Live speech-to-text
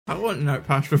I want an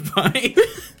outpasture pie.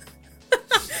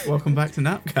 Welcome back to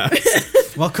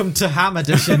Napcast. Welcome to Ham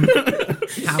Edition.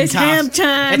 It's ham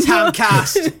time. It's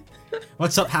Hamcast.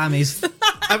 What's up, hammies?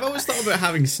 I've always thought about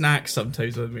having snacks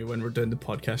sometimes with me when we're doing the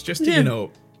podcast, just to,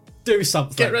 Do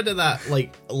something. get rid of that,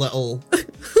 little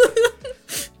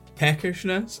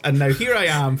peckishness. And now here I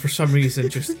am, for some reason,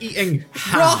 just eating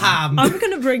ham. Raw ham. I'm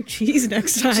gonna bring cheese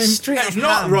next time. Straight It's up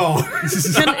not ham. raw.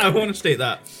 I want to state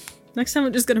that. Next time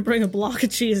I'm just gonna bring a block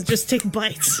of cheese and just take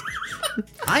bites.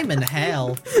 I'm in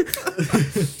hell.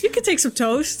 You could take some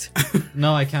toast.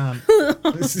 No, I can't.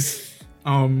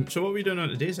 So what are we doing on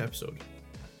today's episode?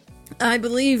 I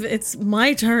believe it's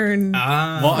my turn. What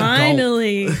a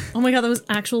Finally. Oh my god, that was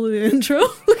actually the intro.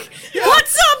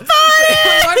 What's up, buddy?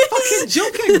 I'm fucking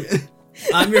joking.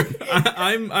 I'm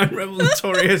Rebel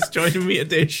Notorious. Joining me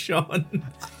today is Sean.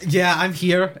 Yeah, I'm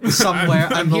here somewhere.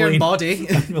 I'm here in body.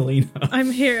 Melina. I'm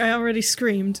here. I already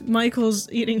screamed.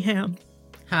 Michael's eating ham.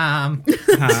 Ham.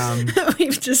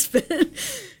 We've just been...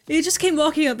 He just came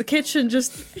walking out the kitchen,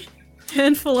 just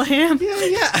handful of ham.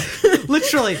 Yeah.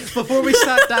 Literally, before we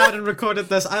sat down and recorded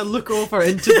this, I look over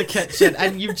into the kitchen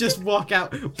and you just walk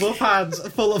out, both hands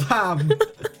full of ham.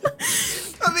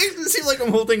 That makes it seem like I'm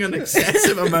holding an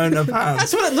excessive amount of ham.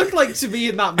 That's what it looked like to me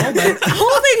in that moment.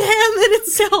 Holding ham in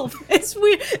itself. It's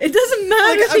weird. It doesn't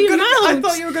matter the amount. I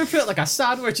thought you were going to put it like a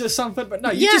sandwich or something, but no,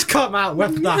 you just come out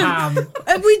with the ham.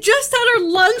 And we just had our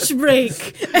lunch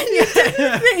break, and you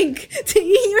didn't think to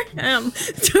eat your ham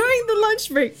during the lunch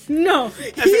break. No.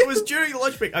 If it was during the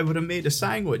lunch break, I would have made a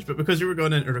sandwich, but because we were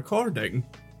going into recording...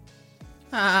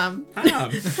 Ham.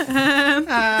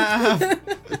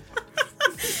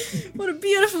 What a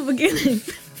beautiful beginning.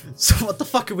 So what the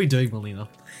fuck are we doing, Melina?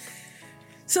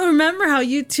 So remember how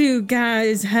you two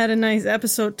guys had a nice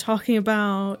episode talking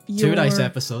about your... 2 nice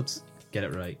episodes. Get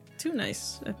it right. 2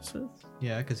 nice episodes.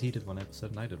 Yeah, because he did 1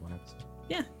 episode and I did 1 episode.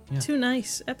 Yeah, Yeah. 2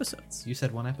 nice episodes. You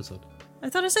said 1 episode. I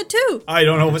thought I said 2. I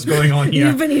don't know what's going on here.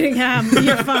 You've been eating ham.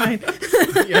 You're fine.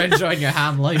 You're enjoying your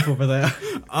ham life over there.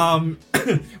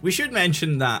 We should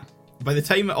mention that by the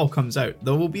time it all comes out,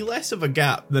 there will be less of a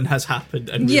gap than has happened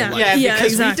in real life. Yeah,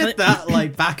 because exactly. we did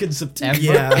that back in September.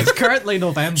 Yeah. It's currently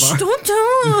November. Don't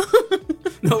tell.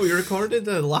 No, we recorded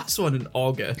the last one in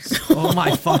August. Oh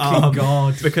my fucking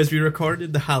god. Because we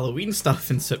recorded the Halloween stuff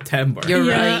in September. You're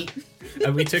Yeah. right.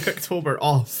 And we took October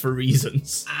off for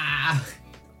reasons.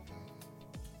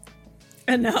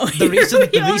 And now The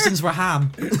we are. reasons were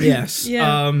ham. Yes.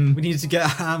 Yeah. We needed to get a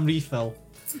ham refill.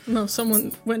 No,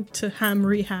 someone went to ham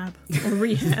rehab or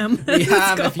reham.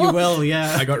 Reham, if you will,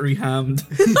 yeah. I got rehammed.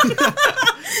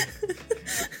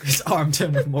 Just armed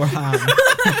him with more ham.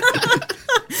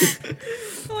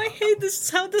 Oh, I hate this. Is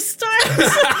how this starts.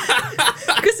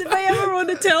 Because if I ever want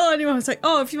to tell anyone, it's like,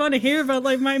 oh, if you want to hear about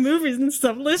my movies and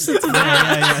stuff, listen to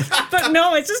that. Yeah. But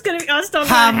no, it's just gonna be us talking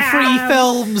about Ham-free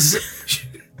films.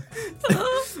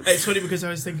 It's funny because I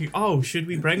was thinking, should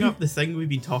we bring up the thing we've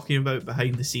been talking about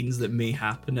behind the scenes that may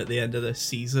happen at the end of this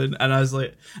season? And I was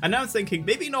like, and now I'm thinking,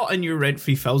 maybe not in your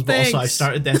rent-free films, but also I Thanks.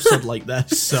 started the episode like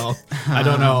this, so I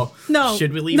don't know. No,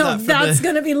 Should we leave no, that for that's the...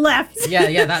 gonna be left.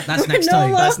 Yeah, that's next No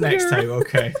time. love. That's next time,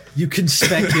 okay. You can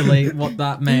speculate what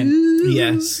that meant.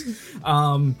 Yes.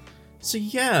 So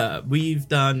yeah, we've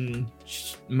done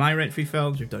my rent-free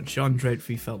films, we've done Sean's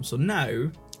rent-free films, so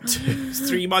now...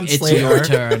 3 months It's later, your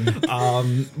turn.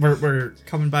 we're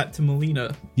coming back to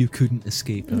Melina. You couldn't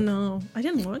escape it. No, I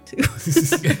didn't want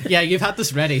to. Yeah, you've had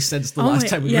this ready since the Oh last my-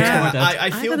 time we yeah. recorded. I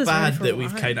I've feel had this bad ready for a that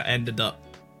we've while. kind of ended up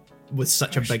with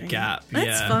such a big gap. That's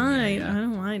yeah. fine. I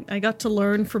don't mind. I got to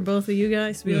learn from both of you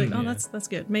guys to be like, oh, yeah. that's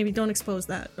good. Maybe don't expose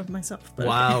that of myself. But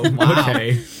Wow. Wow.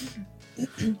 Okay.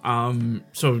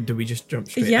 So do we just jump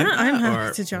straight? Yeah, into I'm that, happy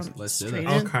or- to jump Let's do straight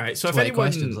that. in. Okay. So if 20 anyone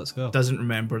questions, let's go. doesn't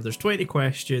remember, there's 20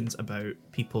 questions about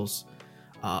people's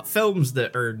films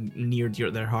that are near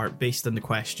their heart based on the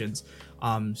questions.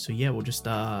 So yeah, we'll just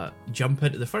jump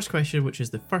into the first question, which is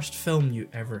the first film you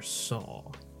ever saw.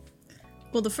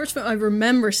 Well, the first one I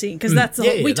remember seeing, because that's the Yeah,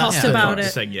 whole, yeah, we that's talked the about first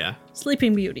it. thing, yeah.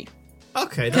 Sleeping Beauty,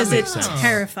 Okay, that because it makes sense.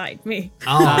 terrified me.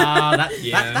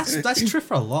 That's true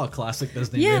for a lot of classic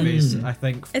Disney Yeah. movies, I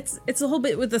think. It's a whole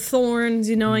bit with the thorns,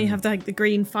 you know. You have the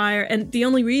green fire, and the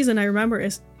only reason I remember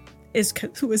is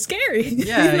 'cause it was scary.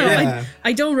 Yeah, You know, yeah.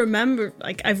 I don't remember.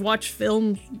 I've watched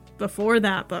films before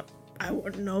that, but I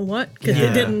wouldn't know what because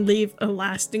Yeah. it didn't leave a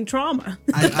lasting trauma.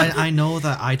 I know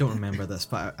that I don't remember this,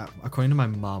 but according to my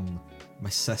mum, my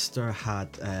sister had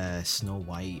Snow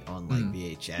White on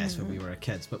VHS when we were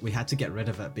kids, but we had to get rid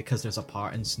of it because there's a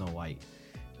part in Snow White.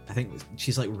 I think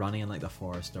she's running in the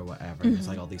forest or whatever, and there's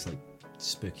all these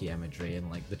spooky imagery and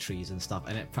like the trees and stuff,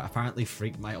 and it apparently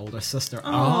freaked my older sister out.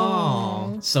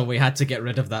 Oh. So we had to get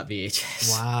rid of that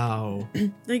VHS. Wow.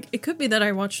 Like, it could be that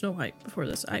I watched Snow White before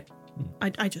this. I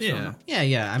just don't know.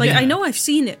 Yeah. I know I've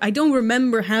seen it. I don't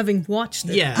remember having watched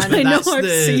it. Yeah, and but I know that's I've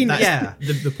seen it. Yeah.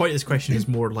 The point of this question is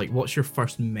more like, what's your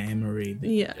first memory?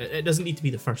 Yeah. It doesn't need to be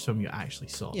the first time you actually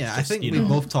saw. Yeah, It's I just, think you we know.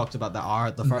 both talked about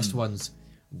that. The first ones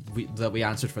that we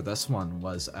answered for this one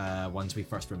was ones we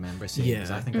first remember seeing. Yeah.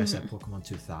 'Cause I think I said Pokemon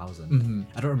 2000.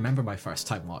 I don't remember my first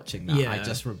time watching that. Yeah. I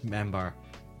just remember.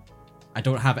 I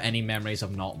don't have any memories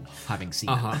of not having seen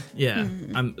it. Yeah.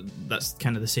 That's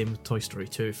kind of the same with Toy Story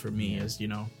 2 for me, as you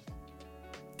know,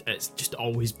 it's just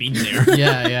always been there.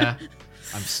 Yeah.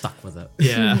 I'm stuck with it.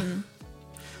 Yeah.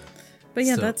 But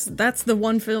yeah, So- that's the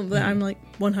one film that I'm like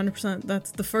 100%.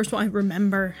 That's the first one I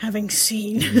remember having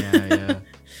seen. Yeah.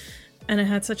 And it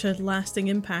had such a lasting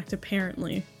impact,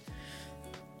 apparently,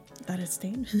 that it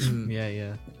stayed.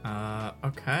 Yeah.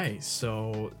 Okay,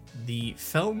 so the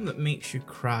film that makes you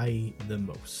cry the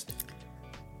most.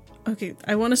 Okay,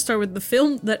 I want to start with the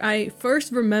film that I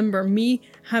first remember me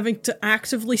having to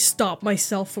actively stop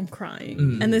myself from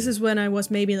crying. And this is when I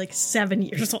was maybe like 7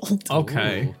 years old.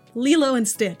 Okay. Lilo and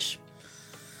Stitch.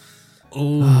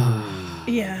 Oh.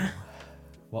 Yeah.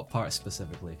 What part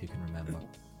specifically, if you can remember?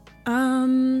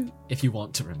 If you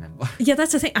want to remember. Yeah,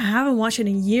 that's the thing. I haven't watched it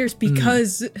in years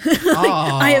because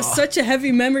I have such a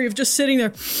heavy memory of just sitting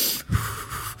there.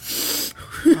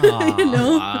 You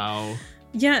know? Wow.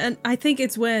 Yeah, and I think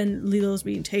it's when Lilo's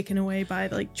being taken away by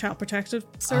like Child Protective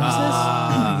Services.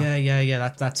 Yeah.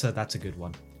 That's a good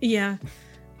one. Yeah.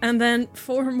 And then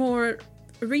for more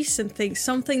recent things,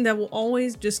 something that will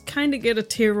always just kind of get a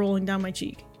tear rolling down my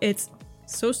cheek. It's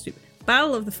so stupid.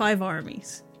 Battle of the Five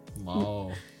Armies.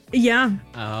 Oh. Yeah.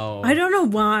 Oh. I don't know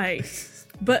why,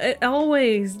 but it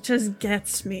always just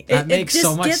gets me. That it makes just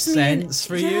so much gets me in- sense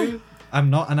for yeah. you. I'm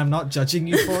not judging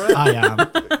you for it. I am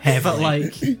But heavily.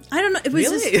 like, I don't know. It was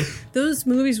Really? just, those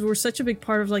movies were such a big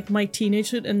part of like my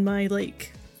teenagehood and my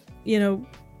like, you know,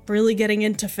 really getting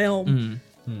into film.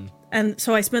 And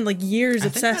so I spent like years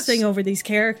think obsessing that's- over these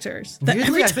characters. That weirdly,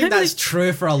 every I think time that's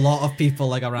true for a lot of people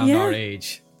like around Yeah. our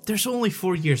age. There's only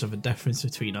 4 years of a difference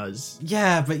between us,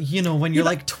 Yeah, but you know, when you're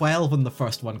like 12 when the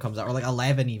first one comes out, or like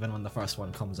 11 even when the first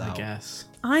one comes I out. guess.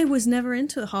 I was never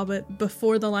into The Hobbit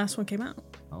before the last one came out.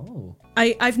 Oh.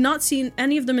 I've not seen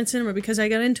any of them in cinema because I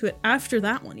got into it after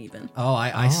that one even. Oh,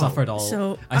 I suffered all.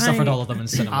 So I suffered I- all of them in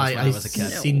cinemas when I was a kid.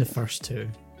 I've seen the first two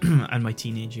in my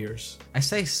teenage years. I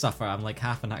say suffer. I'm like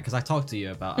half and half because I talked to you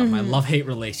about my love-hate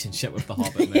relationship with the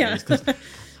Hobbit Yeah. movies. Because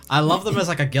I love them as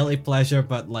like a guilty pleasure,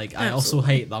 but like I also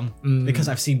Absolutely. hate them because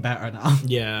I've seen better now.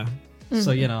 Yeah.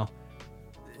 So you know.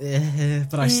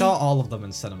 But I saw all of them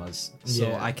in cinemas, so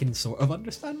Yeah. I can sort of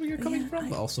understand where you're coming from,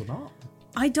 but also not.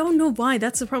 I don't know why.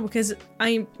 That's the problem because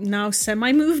I'm now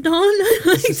semi-moved on. I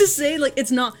like to say like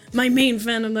it's not my main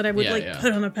fandom that I would Yeah.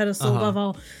 put on a pedestal above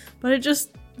all, but it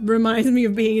just reminds me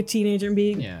of being a teenager and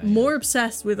being Yeah. more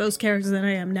obsessed with those characters than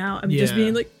I am now. I'm just Yeah.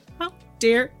 being like, how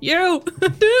dare you do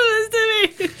this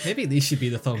to me? Maybe these should be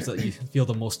the films that you feel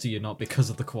the most to you, not because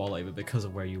of the quality, but because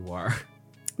of where you were.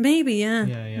 Maybe, yeah.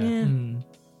 Yeah.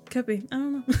 Could be. I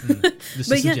don't know. Just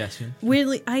But a yeah, suggestion.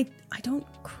 weirdly, I don't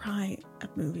cry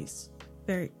at movies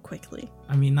very quickly.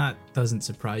 I mean, that doesn't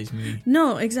surprise me.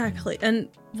 No, exactly. And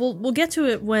we'll get to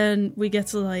it when we get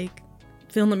to like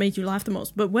film that made you laugh the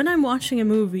most. But when I'm watching a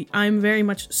movie, I'm very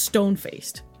much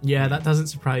stone-faced. Yeah, that doesn't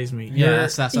surprise me. Yeah, You're-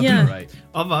 that's Yeah. right.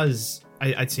 of us,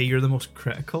 I'd say you're the most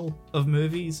critical of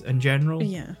movies in general.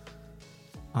 Yeah,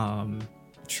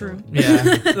 true. Yeah.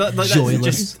 That's Joyless.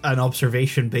 just an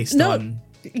observation based No. on.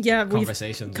 Yeah, we've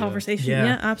Conversations. conversation. Yeah.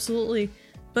 Yeah, absolutely.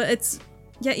 But it's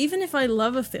even if I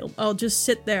love a film, I'll just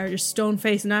sit there, just stone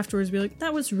faced, and afterwards be like,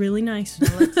 "That was really nice."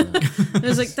 And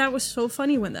it's like that was so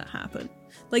funny when that happened.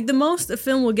 Like the most a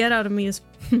film will get out of me is,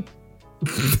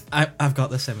 I've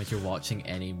got this image. You're watching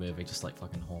any movie, just like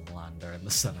fucking Homelander in the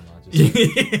cinema.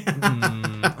 Just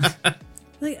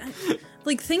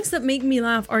like things that make me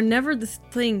laugh are never the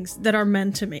things that are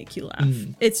meant to make you laugh.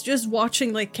 It's just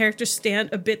watching like characters stand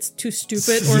a bit too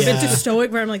stupid or a bit too Yeah.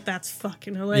 stoic where I'm like, that's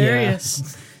fucking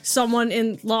hilarious. Someone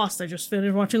in Lost, I just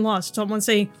finished watching Lost, someone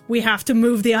saying, we have to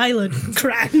move the island.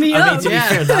 Crack me I up. mean, to Yeah.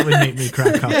 be fair, that would make me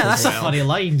crack up. yeah, that's as well. a funny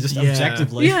line, just Yeah.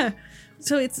 objectively. Yeah.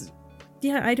 So it's,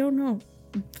 I don't know.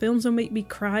 Films will make me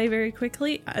cry very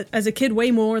quickly. As a kid,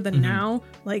 way more than now.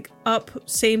 Like, Up,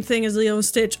 same thing as Lilo and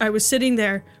Stitch. I was sitting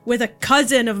there with a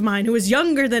cousin of mine who was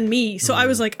younger than me. So I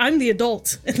was like, I'm the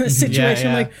adult in this situation.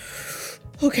 yeah. I'm like,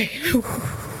 okay,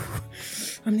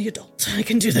 I'm the adult. I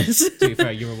can do this. To be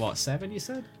fair, you were what, 7? You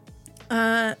said?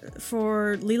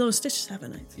 For Lilo and Stitch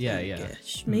 7, I think. Yeah.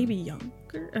 Maybe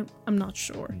younger. I'm not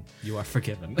sure. You are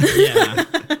forgiven. Yeah.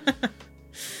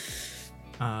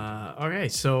 Okay,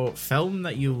 so film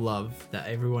that you love that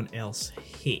everyone else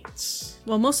hates.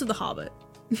 Well, most of The Hobbit.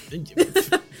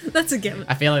 That's a given.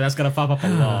 I feel like that's gonna pop up a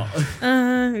lot.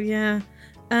 Yeah.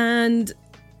 And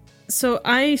so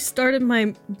I started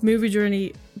my movie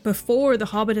journey before The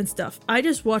Hobbit and stuff. I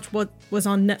just watched what was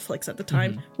on Netflix at the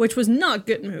time, which was not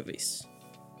good movies.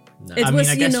 No. It I mean, was,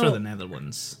 I you guess know- for the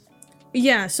Netherlands.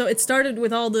 Yeah, so it started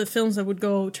with all the films that would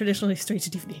go traditionally straight to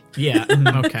DVD. Yeah,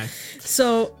 okay.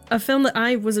 So a film that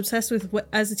I was obsessed with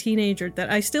as a teenager that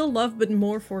I still love, but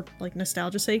more for like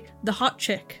nostalgia's sake, The Hot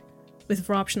Chick with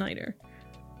Rob Schneider.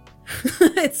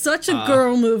 It's such a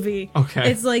girl movie. Okay.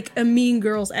 It's like a Mean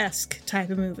Girls-esque type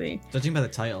of movie. Judging by the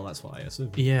title, that's what I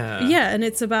assume. Yeah. Yeah, and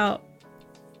it's about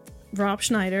Rob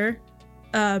Schneider.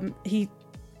 He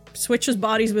switches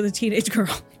bodies with a teenage girl.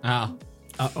 Ah.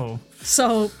 Uh-oh.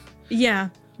 So, yeah,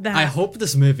 that. I hope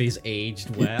this movie's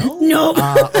aged well. No!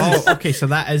 Okay, so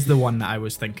that is the one that I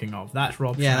was thinking of. That's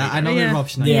Rob Yeah, Schneider. I know Yeah. who Rob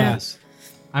Schneider Yeah. is.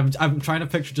 I'm trying to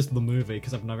picture just the movie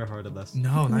because I've never heard of this.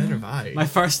 No, neither have I. My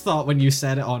first thought when you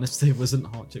said it, honestly, wasn't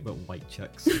hot chick, but white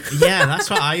chicks. Yeah, that's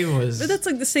what I was. But that's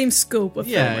like the same scope of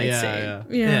Yeah, film, I'd yeah, say.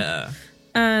 Yeah.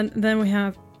 And then we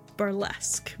have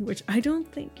Burlesque, which I don't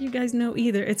think you guys know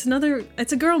either. It's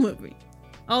a girl movie.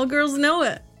 All girls know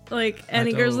it. Like,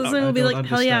 any girls listening will be like,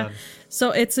 hell yeah.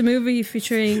 So it's a movie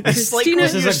featuring It's like when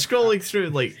Christina. you're scrolling through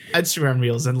like Instagram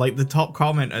reels and like the top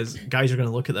comment is guys are going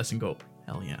to look at this and go,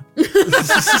 hell yeah.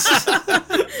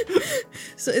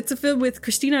 So it's a film with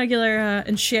Christina Aguilera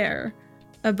and Cher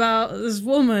about this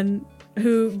woman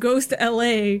who goes to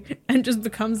LA and just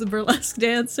becomes a burlesque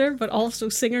dancer, but also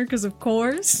singer because of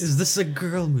course. Is this a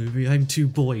girl movie? I'm too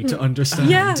boy to understand.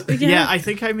 Yeah, I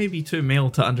think I may be too male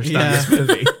to understand Yeah. this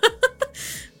movie.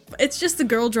 It's just a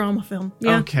girl drama film.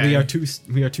 Yeah. Okay. We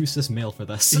are too cis male for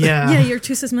this. Yeah. Yeah, you're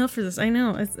too cis male for this. I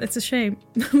know. It's a shame.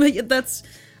 But that's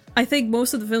I think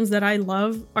most of the films that I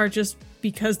love are just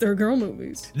because they're girl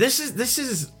movies. This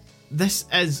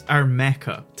is our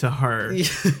mecca to her.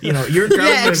 You know, your girl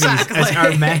Yeah, movies exactly. is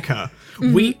our mecca.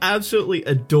 We absolutely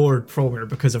adored Promare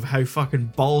because of how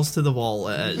fucking balls to the wall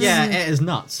it is. Yeah, it is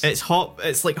nuts. It's hot.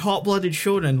 It's like hot-blooded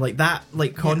shonen, like that,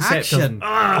 like concept action.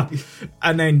 of,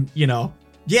 and then you know,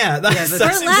 that's this-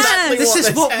 exactly this what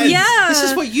is what is. Yeah. This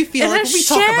is what you feel It like has when we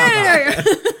talk about that.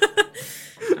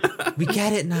 Cher. We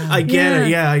get it now. I get it.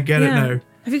 Yeah, I get it now.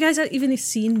 Have you guys even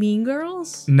seen Mean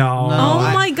Girls? No. No. Oh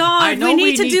I- my god, I know we need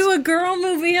we to need- do a girl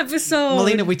movie episode.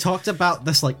 Melina, we talked about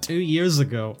this like 2 years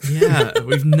ago. Yeah,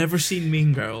 we've never seen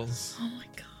Mean Girls. Oh my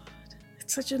god.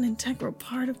 It's such an integral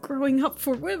part of growing up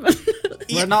for women.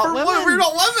 We're not women. We're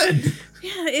not women.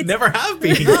 Yeah, it's Never have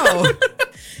been. No.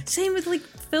 same with like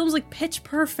films like Pitch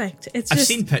Perfect. It's I've just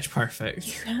seen Pitch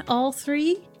Perfect. all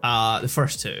three. The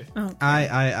first two. Oh, I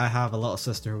have a little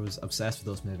sister who's obsessed with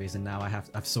those movies, and now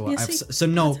see, so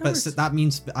no, that's but how it's- that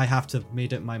means I have to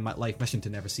made it my life mission to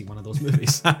never see one of those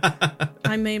movies.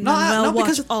 I may No, well not watch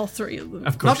because- all three of them.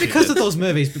 Of course. Not because of those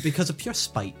movies, but because of pure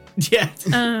spite. Yeah. I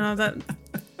don't know that.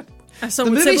 As The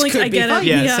someone with movies siblings, could I be get fine. it.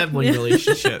 Yeah, sibling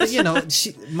relationships. You know,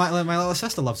 my little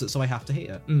sister loves it, so I have to hate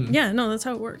it. Yeah, no, that's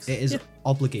how it works. It is Yeah.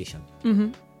 obligation.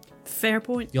 Fair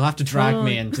point. You'll have to drag Oh.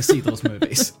 me in to see those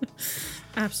movies,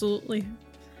 Absolutely.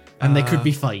 and they could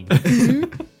be fine.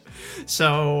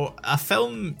 So, a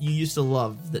film you used to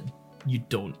love that you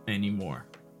don't anymore.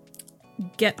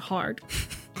 Get Hard.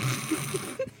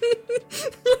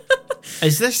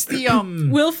 Is this the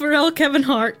Will Ferrell, Kevin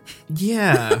Hart.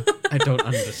 Yeah. I don't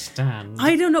understand.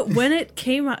 I don't know when it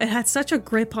came out. It had such a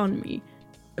grip on me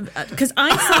because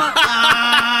I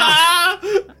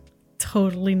thought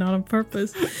totally not on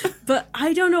purpose, but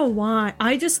I don't know why.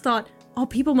 I just thought, oh,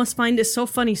 people must find this so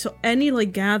funny. So any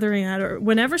like gathering at or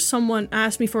whenever someone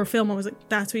asked me for a film, I was like,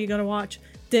 that's what you gotta watch.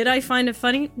 Did I find it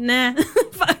funny? Nah.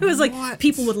 But I was like, What?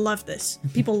 people would love this.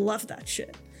 People love that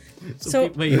shit. So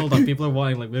Wait, hold on. People are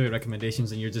wanting like movie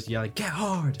recommendations, and you're just yelling, "Get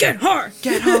hard! Get Hard.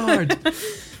 Get hard!"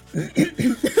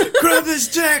 Grab his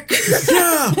dick!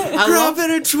 Yeah! Grab it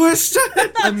and twist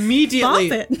it! Bop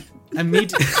Immediately, it.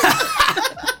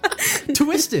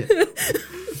 twist it.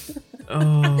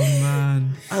 Oh,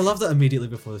 man. I love that immediately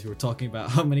before this, you were talking about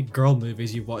how many girl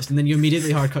movies you watched, and then you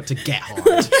immediately hard cut to Get Hard.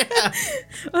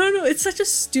 I don't know. It's such a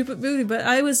stupid movie, but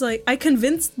I was like, I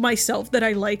convinced myself that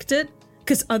I liked it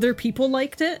because other people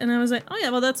liked it, and I was like, oh yeah,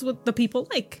 well that's what the people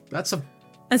like, That's a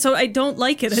and so I don't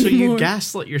like it So anymore. you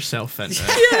gaslit yourself into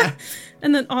it.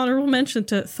 And then honorable mention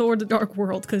to Thor: The Dark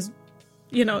World because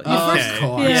You know, you Oh, first of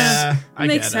course. Yeah, I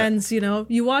makes get it. sense. You know,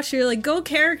 you watch, you're like, go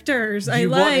characters, I You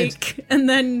like, and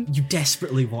then You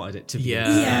desperately wanted it to be.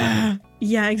 Yeah.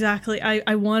 yeah, exactly.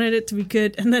 I wanted it to be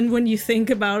good, and then when you think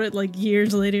about it, like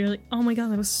years later, you're like, oh my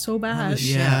god, that was so bad.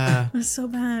 was Yeah. It was so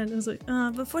bad. I was like,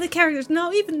 but for the characters,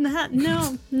 no, even that,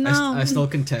 no. I still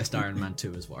contest Iron Man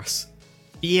 2 is worse.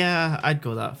 Yeah, I'd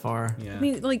go that far. Yeah. I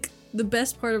mean, like, the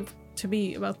best part of, to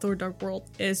me, about Thor Dark World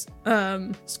is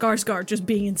Skarsgård just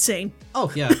being insane.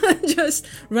 Oh, yeah. Just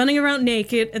running around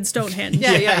naked and Stonehenge.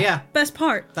 yeah. Best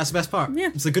part. That's the best part. Yeah.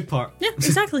 It's the good part. Yeah,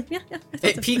 exactly. Yeah. I thought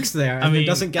It so. peaks there, and I mean, it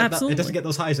doesn't get absolutely. it doesn't get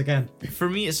those highs again. For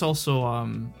me, it's also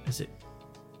is it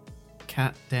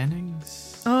Kat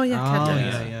Dennings? Oh, yeah, Kat Oh,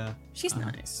 Dennings. yeah. She's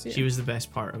nice. Yeah. She was the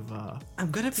best part of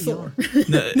I'm gonna be Thor.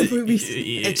 the movies.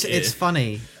 It's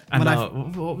funny. And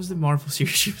when what was the Marvel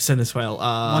series she was in as well?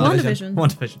 WandaVision.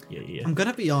 WandaVision. Yeah. I'm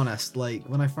gonna be honest. Like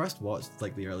when I first watched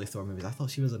like the early Thor movies, I thought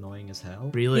she was annoying as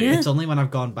hell. Really? Yeah. It's only when I've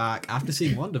gone back after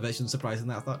seeing WandaVision,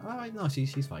 surprisingly, I thought, oh no,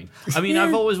 she's fine. I mean, Yeah.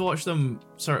 I've always watched them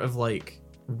sort of like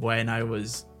when I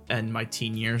was in my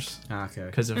teen years Okay.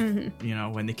 because of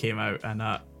when they came out,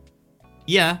 and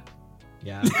yeah.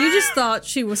 Yeah. You just thought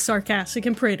she was sarcastic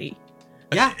and pretty.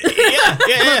 Yeah.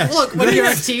 yeah. Look, when you're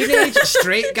a teenage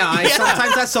straight guy,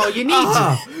 sometimes that's all you need.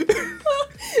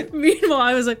 Meanwhile,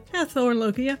 I was like, Thor and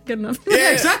Loki, yeah, good enough.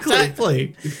 Yeah,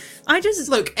 exactly. I just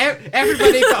Look,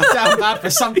 everybody felt down bad for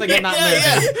something in that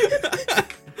movie.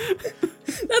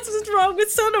 that's what's wrong with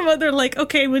cinema. They're like,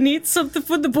 okay, we need something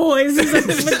for the boys and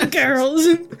something for the girls.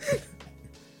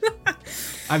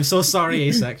 I'm so sorry,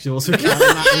 asexuals who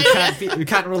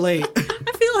can't relate.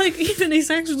 I feel like even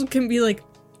asexuals can be like,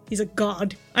 he's a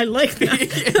god. I like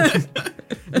that.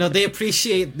 No, they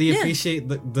appreciate the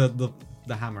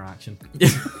hammer action.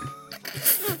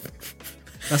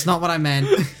 That's not what I meant.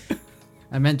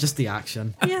 I meant just the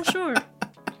action. Yeah, sure.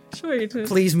 Sure you do.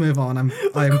 Please move on. I'm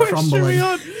crumbling.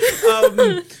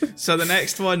 So the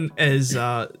next one is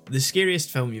the scariest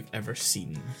film you've ever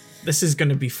seen. This is going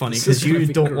to be funny This is because you gonna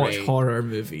be don't watch great. horror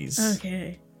movies.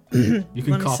 Okay. You can Let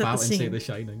me cop set the out and say scene. The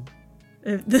Shining.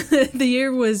 The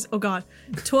year was,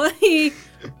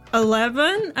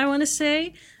 2011, I want to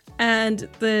say. And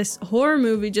this horror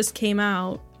movie just came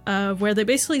out where they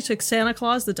basically took Santa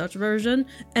Claus, the Dutch version,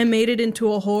 and made it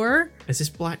into a horror. Is this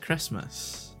Black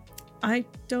Christmas? I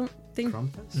don't think...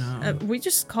 Krampus? No. we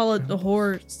just call it the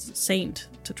horror saint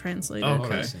to translate it. Oh,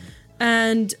 okay.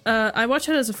 And I watched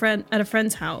it as a friend at a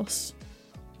friend's house,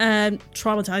 and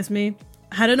traumatized me.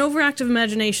 Had an overactive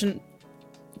imagination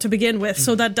to begin with,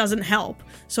 so that doesn't help.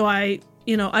 So I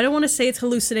don't want to say it's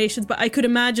hallucinations, but I could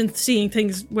imagine seeing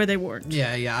things where they weren't.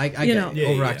 Yeah, I You get know. it. Yeah,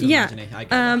 Overactive yeah. imagination. I get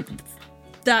that.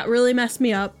 That really messed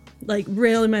me up. Like,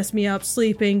 really messed me up.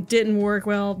 Sleeping didn't work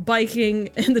well. Biking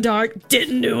in the dark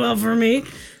didn't do well for me.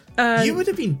 You would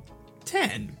have been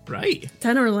 10, right?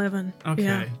 10 or 11. Okay.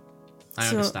 Yeah. I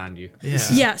so- understand you. Yeah.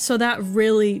 Yeah, so that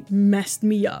really messed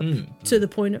me up to the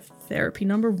point of therapy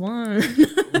number 1.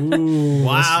 Ooh,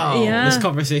 Wow. Yeah. This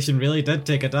conversation really did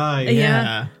take a dive.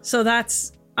 Yeah. So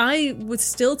I would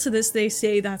still to this day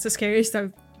say that's the scariest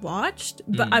I've watched,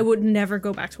 but I would never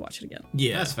go back to watch it again.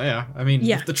 Yeah. That's fair. I mean,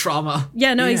 Yeah. with the trauma.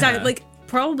 Yeah, no, Yeah. exactly. Like,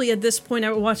 probably at this point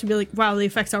I would watch and be like, wow, the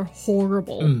effects are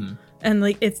horrible. And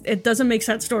like it doesn't make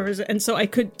sense stories, and so I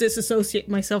could disassociate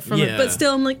myself from it. Yeah. But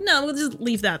still I'm like, no, we'll just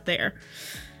leave that there.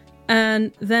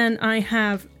 And then I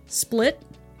have Split.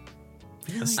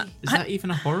 Is that even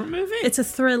a horror movie? It's a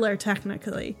thriller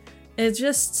technically. It's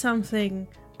just something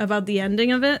about the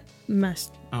ending of it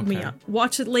messed me Okay. up.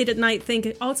 Watch it late at night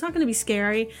thinking, oh, it's not going to be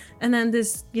scary. And then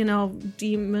this,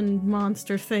 demon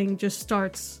monster thing just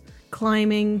starts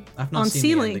climbing I've not on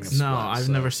seen the ending ceilings. of no, Split, I've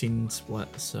so- never seen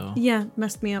Split, so... Yeah,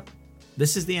 messed me up.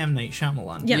 This is the M. Night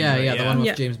Shyamalan. Yeah. Yeah, the one with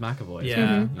Yeah. James McAvoy.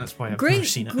 Yeah, that's why I've never Great,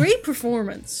 seen it. great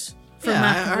performance from Yeah,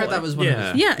 I McAvoy. heard that was one Yeah.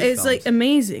 of his Yeah, good it's like films.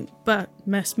 amazing, but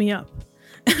messed me up.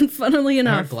 And funnily I heard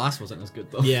enough, Glass wasn't as good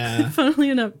though. Yeah. funnily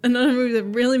enough, another movie that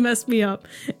really messed me up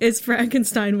is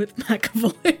Frankenstein with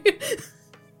McAvoy.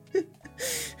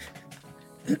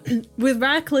 With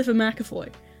Radcliffe and McAvoy.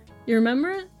 You remember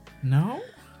it? No?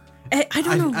 I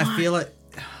don't know why. I feel it.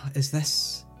 Is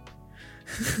this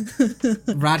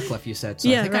Radcliffe? You said so.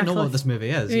 Yeah, I think I know Radcliffe. what this movie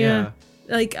is. Yeah.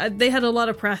 Yeah. Like, they had a lot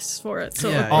of press for it, so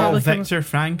Yeah, it yeah. Oh, probably came- Victor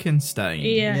Frankenstein.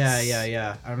 Yes.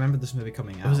 Yeah. I remember this movie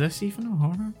coming out. Was this even a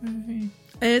horror movie?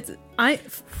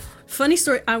 Funny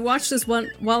story, I watched this one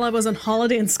while I was on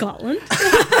holiday in Scotland.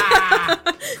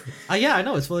 Yeah, I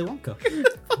know. It's Willy Wonka.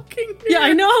 Fucking Yeah,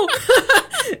 I know.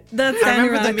 That's I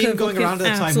remember the Danny meme Radcliffe going around at the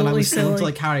time when I absolutely was going to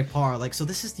silly. like Harry Potter, like, so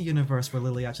this is the universe where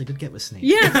Lily actually did get with Snape.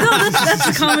 Yeah, no, that's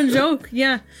a common joke.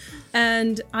 Yeah.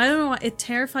 And I don't know, it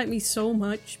terrified me so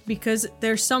much because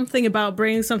there's something about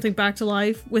bringing something back to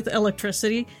life with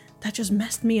electricity that just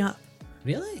messed me up.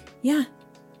 Really? Yeah.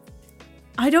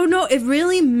 I don't know, it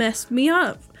really messed me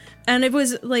up. And it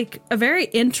was like a very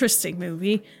interesting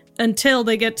movie until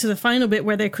they get to the final bit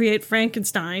where they create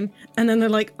Frankenstein and then they're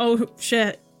like, oh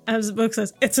shit, as the book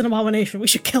says, it's an abomination, we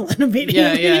should kill it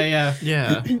immediately.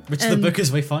 Yeah. Which the book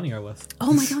is way funnier with.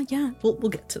 Oh my god, yeah. We'll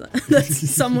get to that. That's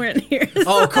somewhere in here.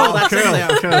 Oh, cool, that's in cool, there.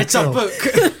 cool, It's cool. a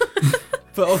book.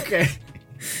 But okay.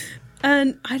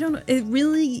 And I don't know, it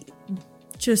really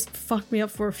just fucked me up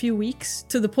for a few weeks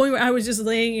to the point where I was just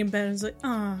laying in bed and was like,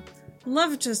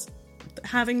 love just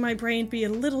having my brain be a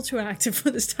little too active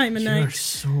for this time of You're night.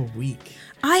 so weak.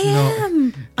 I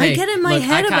am. I Hey, get in my look,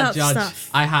 head I can't about judge. stuff.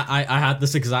 I had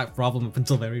this exact problem up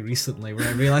until very recently where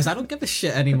I realized I don't give a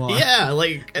shit anymore. Yeah,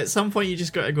 like at some point you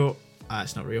just gotta go,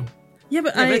 it's not real. Yeah,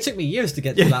 but Yeah, but I it took me years to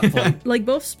get to that point. like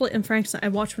both Split and Frankenstein I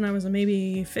watched when I was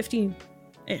maybe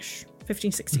 15-ish.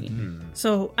 15, 16. Mm-hmm.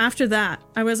 So after that,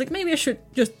 I was like, maybe I should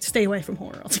just stay away from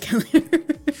horror altogether.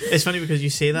 It's funny because you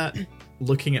say that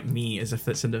looking at me as if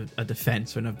it's in a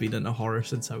defense when I've been into horror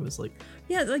since I was like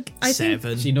Yeah, like I think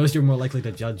 7. She knows you're more likely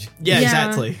to judge. Yeah,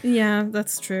 exactly. Yeah,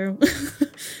 that's true.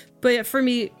 But yeah, for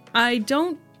me, I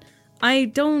don't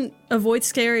avoid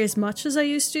scary as much as I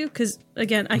used to because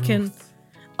again, I can.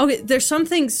 Okay, there's some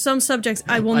subjects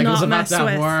I will I was not about mess to have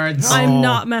with. words. Oh. I'm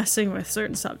not messing with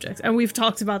certain subjects, and we've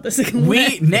talked about this.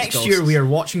 Next year we are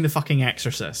watching The fucking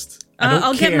Exorcist.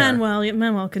 I'll get care. Manuel. Yeah,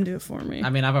 Manuel can do it for me. I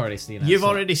mean, I've already seen it. You've so-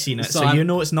 already seen it, so I'm- you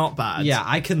know it's not bad. Yeah,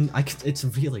 I can. It's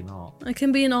really not. I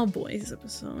can be an all boys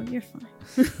episode. You're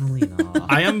fine. Melina.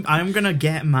 I'm gonna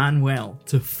get Manuel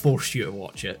to force you to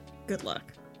watch it. Good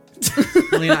luck.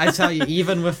 Melina, I tell you,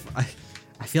 even with.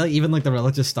 I feel like even like the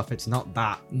religious stuff, it's not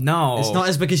that. No, It's not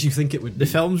as big as you think it would be.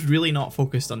 The film's really not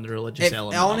focused on the religious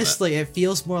element. Honestly, it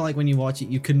feels more like when you watch it,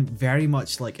 you can very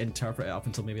much like interpret it up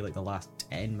until maybe like the last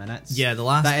 10 minutes. Yeah, the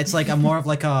last. That it's like a more of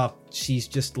like she's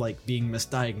just like being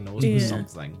misdiagnosed with Yeah.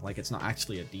 something. Like it's not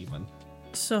actually a demon.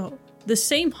 So, the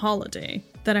same holiday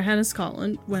that I had in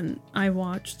Scotland when I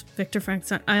watched Victor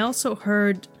Frankenstein, I also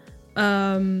heard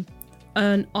an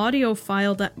audio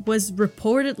file that was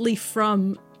reportedly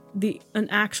from an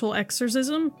actual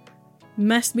exorcism.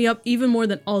 Messed me up even more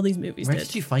than all these movies Where did.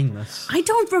 did you find this? I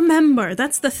don't remember.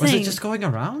 That's the thing. Was it just going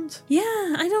around? Yeah,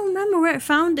 I don't remember where I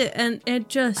found it, and it I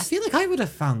just. feel like I would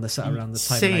have found this at around the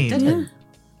time Same. and I didn't. Yeah.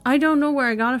 I don't know where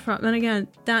I got it from. And again,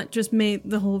 that just made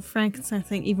the whole Frankenstein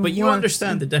thing even But you worse.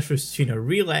 understand the difference between a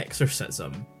real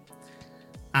exorcism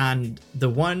and the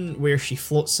one where she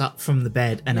floats up from the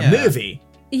bed in Yeah. a movie.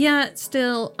 Yeah,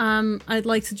 still, I'd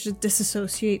like to just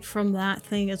disassociate from that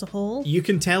thing as a whole. You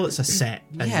can tell it's a set.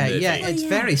 In Yeah, the movie. yeah, it's yeah.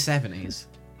 very 70s.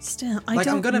 Still, I Like,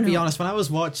 don't I'm gonna know. be honest, when I was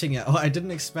watching it, what I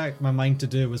didn't expect my mind to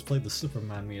do was play the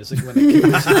Superman music when it came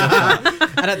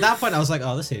to And at that point, I was like,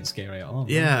 oh, this ain't scary at all. man.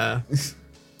 Yeah,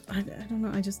 I don't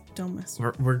know. I just don't mess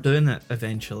with we're doing it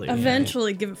eventually. it.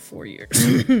 Eventually, give it 4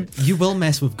 years. You will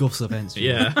mess with ghost events.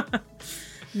 Yeah.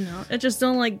 No, I just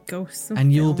don't like ghosts.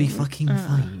 And you'll be film. fucking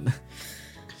fine.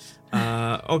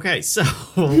 Okay, so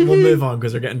we'll move on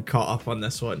because we're getting caught up on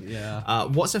this one. Yeah.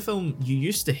 What's a film you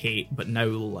used to hate but now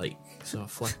like? So a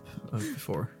flip of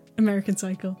before. American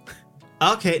Psycho.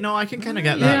 Okay, no, I can kind of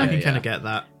get that. Yeah. I can kind Yeah. of get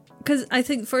that. Because I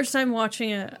think first time watching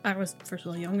it, I was first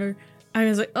of all younger. I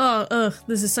was like, oh, ugh,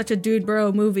 this is such a dude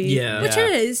bro movie. Yeah. Which Yeah.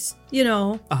 it is, you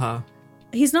know.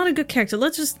 He's not a good character.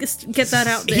 Let's just get that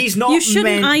out there. He's not You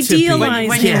shouldn't meant to be. idealize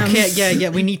When him. yeah,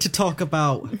 we need to talk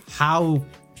about how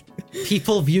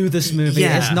people view this movie.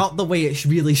 Yeah. It's not the way it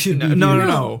really should be. No, viewed.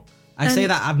 no. I say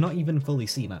And- that I've not even fully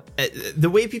seen it. The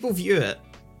way people view it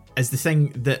is the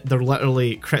thing that they're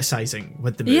literally criticizing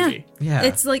with the Yeah. movie. Yeah.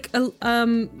 It's like,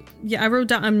 I wrote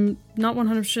down, I'm not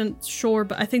 100% sure,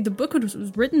 but I think the book was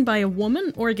written by a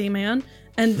woman or a gay man,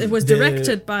 and it was The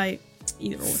directed by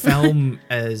either or. Film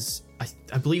is,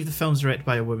 I believe the film's directed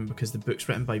by a woman because the book's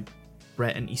written by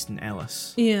Brett and Easton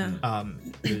Ellis. Yeah.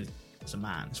 Who is a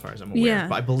man as far as I'm aware. Yeah.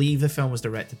 But I believe the film was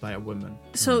directed by a woman.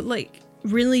 So, like,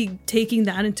 really taking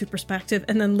that into perspective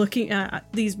and then looking at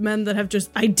these men that have just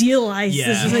idealized this.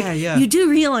 Yeah. Is like, Yeah, yeah. you do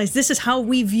realize this is how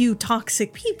we view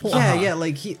toxic people. Yeah,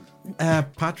 like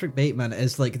Patrick Bateman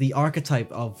is like the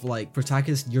archetype of like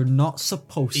protagonist you're not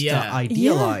supposed to Yeah.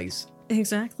 idealize.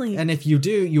 Exactly. And if you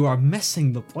do, you are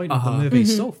missing the point of the movie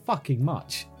so fucking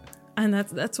much. And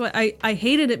that's why I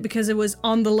hated it, because it was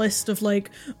on the list of like,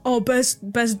 oh,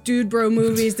 best dude bro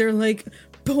movies. They're like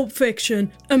Pulp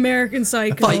Fiction, American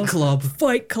Psycho, Fight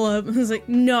Club. I was like,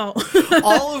 no.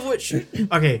 All of which,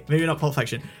 okay, maybe not Pulp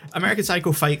Fiction. American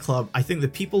Psycho, Fight Club. I think the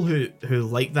people who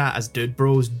like that as dude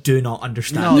bros do not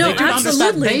understand. No, they don't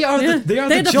absolutely. understand. They are They're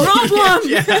the the joke.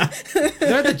 problem.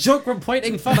 They're the joke we're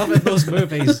pointing fun of in those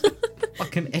movies.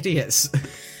 Fucking idiots.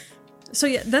 So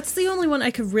yeah, that's the only one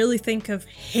I could really think of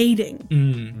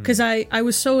hating, because I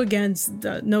was so against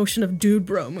the notion of dude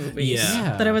bro movies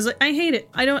Yeah. that I was like, I hate it.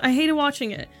 I hated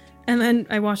watching it, and then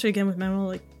I watched it again with Memo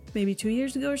like maybe 2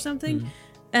 years ago or something,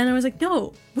 and I was like,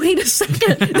 no, wait a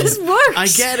second, this works. I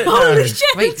get it Holy now.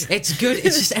 shit! Wait, it's good.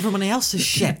 It's just everyone else's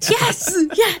shit. Yes.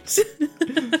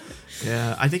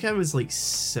 Yeah, I think I was like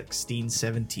 16,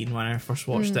 17 when I first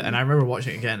watched it, and I remember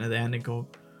watching it again at the end and go,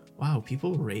 wow,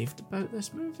 people raved about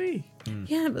this movie.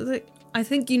 Yeah, but like, I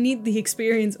think you need the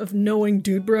experience of knowing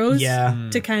dude bros Yeah.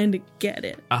 to kind of get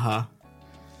it. Uh-huh.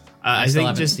 I I still think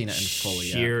haven't just seen it in full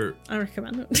yet. sheer I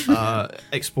recommend it.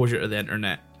 exposure to the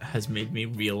internet has made me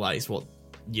realize what,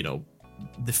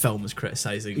 the film is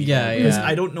criticizing. Yeah, Because yeah.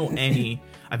 I don't know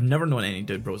I've never known any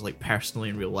dude bros like personally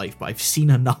in real life, but I've seen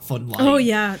enough online. Oh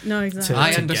yeah, no, exactly.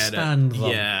 I to get it. understand them.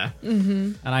 Yeah.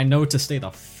 And I know to stay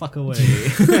the fuck away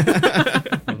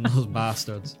from those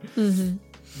bastards.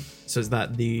 So is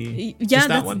that the Yeah, just that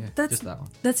that's one? that's Just that one.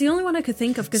 that's the only one I could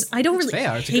think of because I don't It's really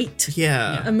fair, it's a hate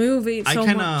Yeah. a movie so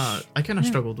much. I kind of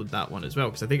struggled with that one as well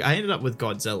because I think I ended up with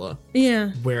Godzilla Yeah,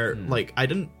 where like I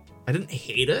didn't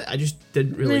hate it. I just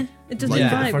didn't really it doesn't like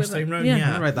it vibe the first with it. time round. Yeah.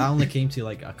 Yeah. Right, that only came to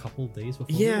like a couple days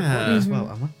before. we Yeah. recorded as well.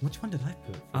 And which one did I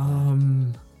put?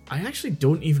 I actually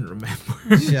don't even remember.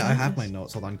 Yeah, I have my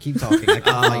notes. Hold on, keep talking. I can't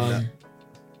find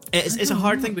it. It's a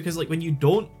hard thing because like when you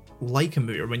don't like a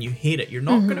movie or when you hate it, you're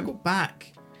not gonna go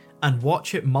back and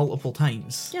watch it multiple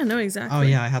times. Yeah, no, exactly. Oh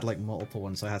yeah, I had like multiple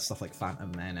ones. So I had stuff like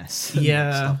Phantom Menace. And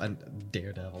Yeah. stuff, and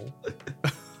Daredevil.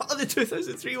 Oh, the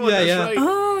 2003 one. Yeah, that's yeah. right.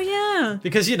 Oh yeah.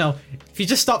 Because if you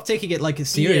just stop taking it like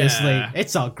seriously, Yeah.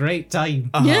 it's a great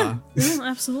time. Yeah. Yeah,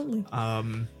 absolutely.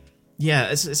 Yeah,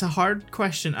 it's a hard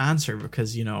question to answer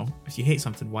because if you hate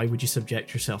something, why would you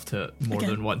subject yourself to it more Again.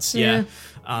 than once? Yeah.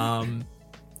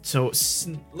 So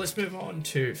let's move on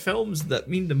to films that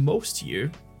mean the most to you,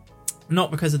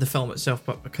 not because of the film itself,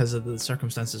 but because of the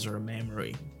circumstances or a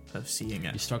memory of seeing You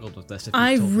it. struggled with this. If you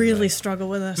I told me really that. struggle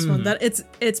with this one. That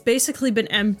it's basically been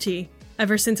empty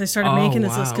ever since I started making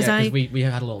this wow. list because Yeah, 'cause we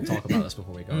had a little talk about this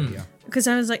before we got here.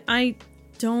 I was like, I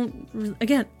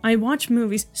watch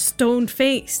movies stone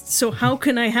faced, so how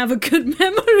can I have a good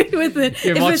memory with it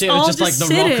You're if it's watching it all just like the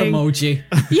sitting? rock emoji.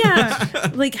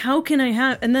 Yeah, like how can I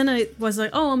have? And then I was like,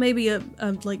 oh, maybe a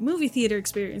like movie theater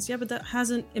experience. Yeah, but that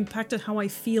hasn't impacted how I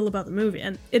feel about the movie,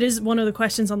 and it is one of the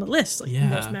questions on the list, like Yeah.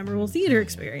 most memorable theater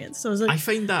experience. So I was like, I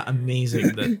find that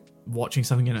amazing that watching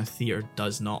something in a theater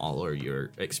does not alter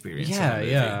your experience. of the movie.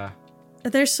 Yeah.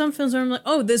 there's some films where I'm like,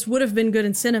 oh, this would have been good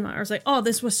in cinema. Or I was like, oh,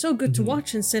 this was so good to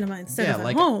watch in cinema instead Yeah, of at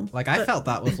like home. like I felt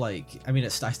that with like I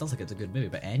still think it's a good movie,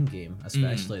 but Endgame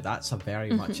especially, that's a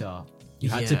very much a you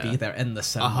had to Yeah. be there in the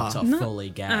cinema to No,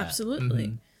 fully get it.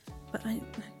 Absolutely. But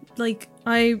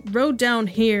I wrote down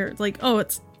here, like, oh,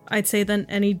 I'd say than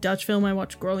any Dutch film I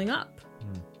watched growing up.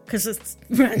 Because it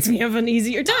reminds me of an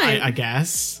easier time. I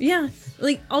guess. Yeah.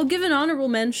 Like, I'll give an honorable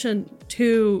mention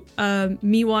to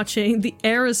me watching the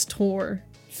Eras Tour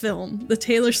film, the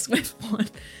Taylor Swift one.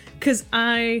 Because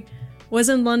I was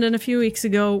in London a few weeks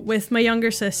ago with my younger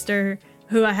sister,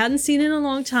 who I hadn't seen in a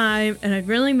long time, and I'd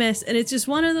really missed. And it's just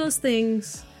one of those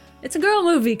things. It's a girl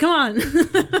movie, come on.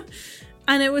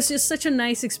 And it was just such a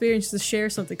nice experience to share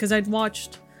something. Because I'd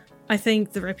watched, I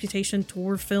think, the Reputation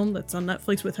tour film that's on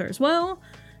Netflix with her as well.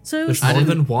 So There's more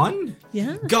than one?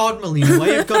 yeah. God, Melina,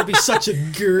 why you've got to be such a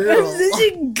girl? Such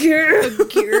a girl.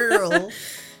 girl.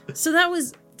 So that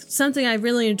was something I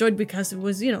really enjoyed because it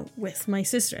was, with my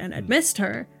sister and I'd missed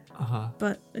her.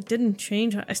 But it didn't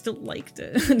change. I still liked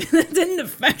it. It didn't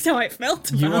affect how I felt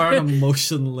about You are it. an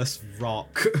emotionless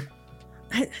rock.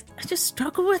 I just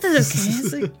struggle with it, okay?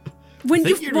 It's like, when I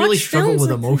think you watch really struggle films with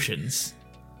like- emotions.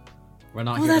 We're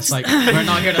not Well, here to that's- we're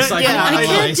not here to psychoanalyze. Yeah, I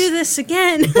can't do this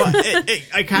again. But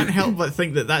I can't help but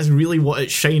think that that's really what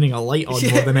it's shining a light on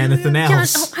more than anything Yeah,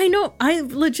 else. I know. I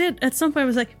legit at some point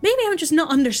was like, maybe I'm just not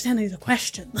understanding the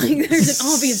question. Like, there's an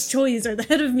obvious choice or the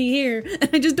head of me here, and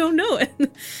I just don't know it.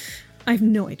 I have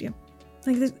no idea.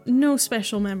 Like, there's no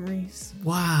special memories.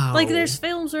 Wow. Like, there's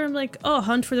films where I'm like, oh,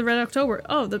 Hunt for the Red October.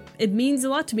 Oh, it means a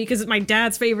lot to me because it's my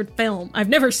dad's favorite film. I've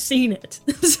never seen it,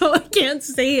 so I can't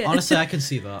say it. Honestly, I can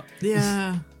see that.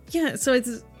 Yeah. Yeah, so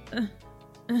it's.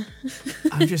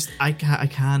 I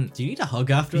can't. Do you need a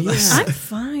hug after this? I'm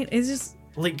fine. It's just.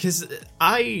 Like, because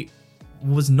I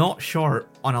was not short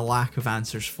on a lack of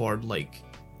answers for, like,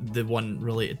 the one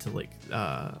related to like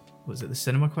was it the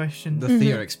cinema question? The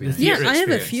theater experience. The theater I have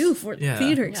a experience. few for Yeah.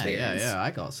 theater Yeah,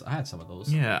 experience. I had some of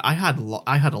those. Yeah, I had a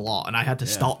lot, and I had to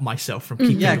stop myself from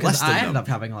keeping Yeah, because listing I them. ended up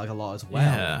having like a lot as well.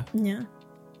 Yeah, Yeah.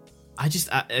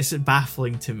 it's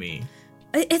baffling to me.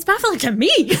 It's baffling to me.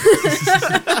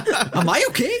 Am I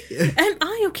okay? Am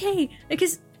I okay?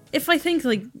 Because if I think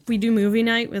like we do movie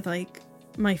night with like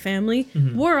my family,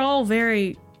 we're all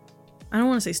very, I don't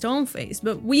want to say stone faced,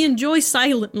 but we enjoy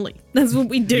silently. That's what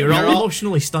we do. You're all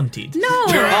emotionally stunted. no,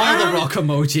 You're all the rock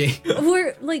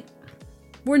emoji.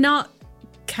 we're not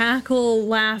cackle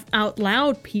laugh out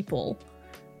loud people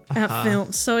at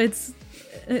films, so it's.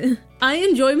 I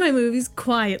enjoy my movies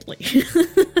quietly.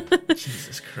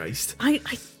 Jesus Christ. I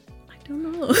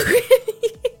don't know.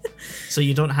 So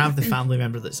you don't have the family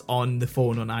member that's on the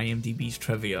phone on IMDb's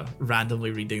trivia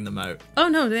randomly reading them out. Oh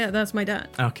no, yeah, that's my dad.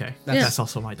 Okay, Yeah. that's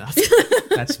also my dad.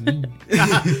 That's me.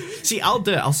 See, I'll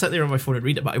do it. I'll sit there on my phone and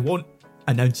read it, but I won't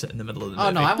announce it in the middle of the movie.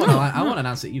 Oh no, I won't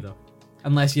announce it either,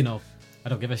 unless I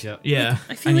don't give a shit. Yeah.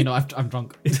 I feel And like I'm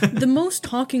drunk. the most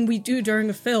talking we do during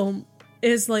a film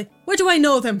is like, where do I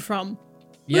know them from?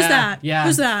 Who's that? Yeah.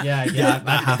 Who's that? Yeah.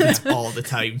 That happens all the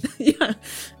time. Yeah,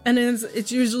 and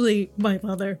it's usually my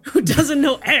mother who doesn't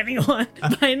know anyone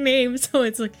by name, so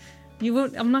it's like, you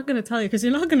won't. I'm not gonna tell you because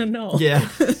you're not gonna know. Yeah.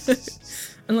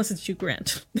 Unless it's Hugh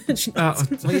Grant. She knows.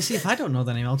 Well, you see, if I don't know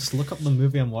the name, I'll just look up the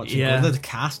movie I'm watching, Yeah. go to the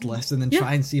cast list, and then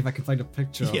try and see if I can find a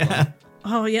picture of Yeah. them.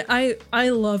 Oh yeah, I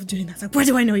love doing that. It's like, where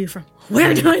do I know you from?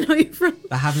 Where do I know you from?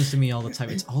 That happens to me all the time.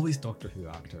 It's always Doctor Who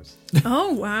actors.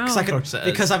 Oh wow. course it is.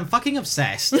 Because I'm fucking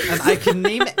obsessed, and I can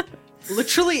name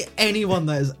literally anyone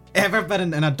that has ever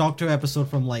been in a Doctor Who episode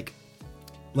from like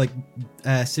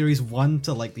series 1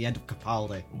 to like the end of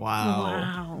Capaldi. Wow.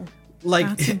 Wow. Like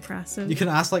That's impressive. you can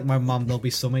ask like my mum. There'll be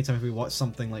so many times we watch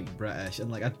something like British,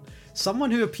 and like someone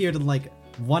who appeared in like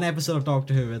one episode of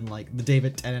Doctor Who in like the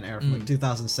David Tennant era from like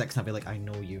 2006, and I'd be like, I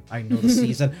know you, I know the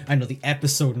season, I know the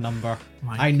episode number,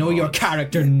 My I know your God.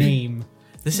 character name.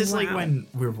 This is like Wow. when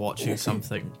we're watching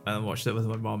something and I watched it with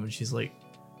my mom and she's like,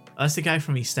 that's the guy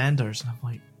from EastEnders. And I'm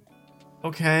like,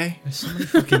 okay. There's so many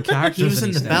fucking characters. He was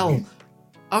in the EastEnders. bell.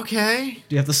 Okay.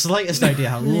 Do you have the slightest idea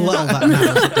how little that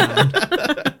narrows it down?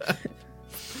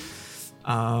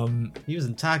 He was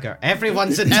in Tagger.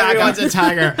 Everyone's in Tagger. Everyone's a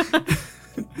tagger.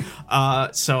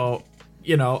 So,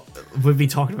 we've been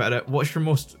talking about it. What's your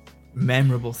most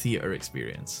memorable theater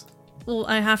experience? Well,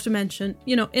 I have to mention,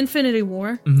 Infinity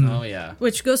War, Oh yeah.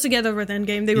 which goes together with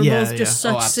Endgame. They were Yeah, both just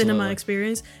yeah. such Oh, cinema absolutely.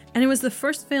 experience, and it was the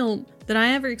first film that I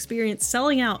ever experienced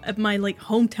selling out at my like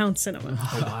hometown cinema.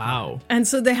 Oh, wow. And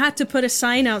so they had to put a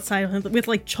sign outside with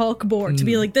like chalkboard to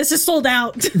be like, "This is sold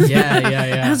out." Yeah, And I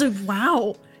yeah. was like,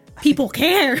 "Wow, people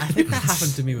care." I think that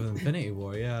happened to me with Infinity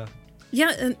War. Yeah.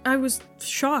 Yeah, and I was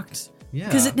shocked Yeah.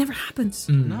 because it never happens.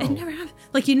 No. It never happened.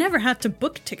 Like you never had to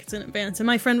book tickets in advance. And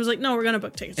my friend was like, "No, we're gonna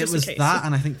book tickets It just was in case." that,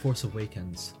 and I think Force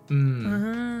Awakens,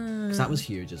 Ah. because that was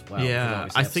huge as well. Yeah,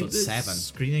 Obviously I think episode the 7.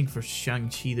 screening for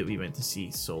Shang-Chi that we went to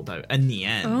see sold out in the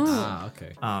end. Oh. Ah,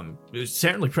 okay. It was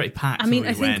certainly pretty packed I mean,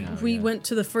 when I we think went. we went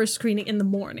to the first screening in the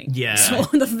morning. Yeah. So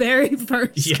the very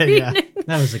first Yeah, screening. yeah.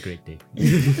 That was a great day.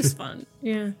 It was fun.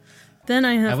 Yeah. Then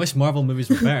I I have. wish Marvel movies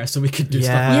were better, so we could do Yeah.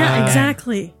 stuff. Like Yeah, that.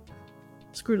 exactly.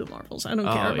 Screw the Marvels. I don't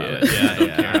care Oh, about yeah, it. yeah, I don't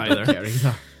care I don't either. care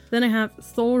either. Then I have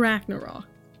Thor Ragnarok.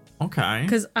 Okay.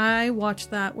 Because I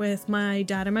watched that with my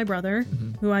dad and my brother,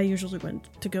 who I usually went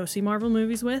to go see Marvel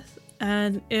movies with.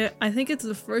 And I think it's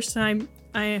the first time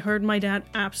I heard my dad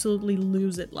absolutely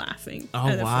lose it laughing. Oh,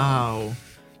 at a film. wow.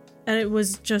 And it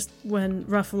was just when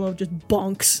Ruffalo just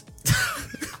bonks.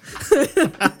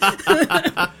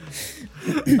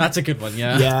 That's a good one.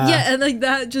 Yeah. Yeah. Yeah, and like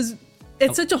that just.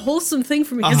 It's such a wholesome thing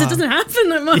for me because it doesn't happen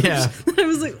that much. Yeah. I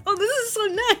was like, oh, this is so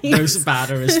nice. Bruce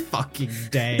Banner is fucking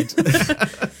dead.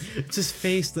 It's his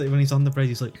face that when he's on the bridge,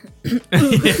 he's like,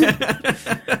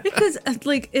 Because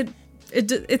like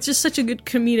it's just such a good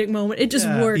comedic moment. It just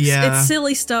Yeah. works. Yeah. It's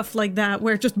silly stuff like that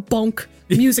where it just bonk,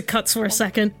 music cuts for a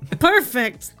second.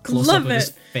 Perfect. close Love up of his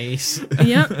it. face.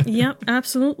 Yep,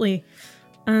 absolutely.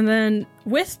 And then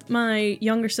with my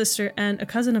younger sister and a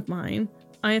cousin of mine,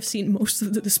 I have seen most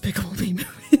of the Despicable Me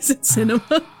movies in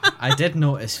cinema. I did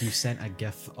notice you sent a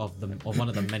gif of one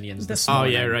of the minions this Oh,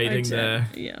 morning. yeah, I riding did. the.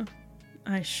 Yeah,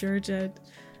 I sure did.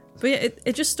 But yeah,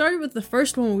 it just started with the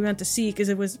first one we went to see because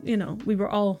it was, we were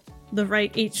all the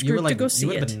right age You group were like to go you see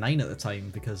would have it. been 9 at the time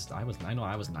because I was 9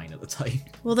 at the time.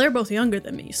 Well, they're both younger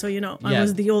than me, so I Yeah.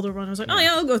 was the older one. I was like, oh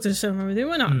yeah, I'll go to the cinema with you.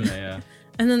 Why not? Yeah.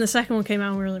 And then the second one came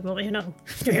out, and we were like, well, Yeah,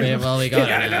 well, we you got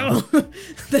gotta it. go.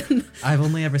 Then, I've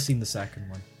only ever seen the second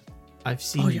one. I've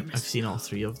seen. Oh, you're I've missing seen all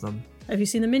 3 of them. have you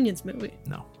seen the Minions movie?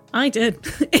 No. I did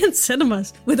in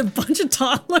cinemas with a bunch of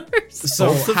toddlers. So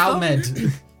Both of how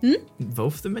them? mid?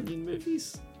 Both the Minion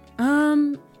movies?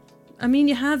 I mean,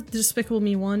 you have Despicable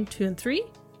Me 1, 2, and 3,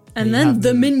 and You then have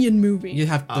the Minion movie. You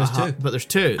have there's two. But there's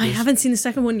two. I There's haven't seen the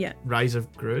second one yet. Rise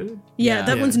of Gru. Yeah,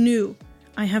 that Yeah. one's new.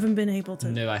 I haven't been able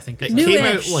to. No, I think It it's New- came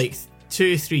out Newish. like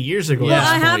 2-3 years ago. Yeah. Well,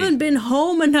 I at this point. haven't been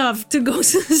home enough to go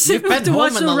to the cinema been to home watch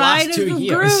in the the Ride last of 2 the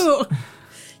years. Gru.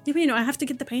 Yeah, but you know, I have to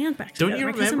get the band back Don't together.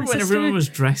 you because of remember my when sister. everyone was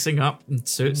dressing up in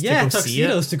suits yeah, to go see it?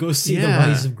 tuxedos to go see the Yeah.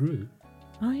 Rise of Gru.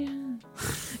 Oh, yeah.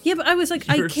 Yeah, but I was like,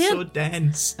 You're I can't. so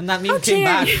dense. And that meme How came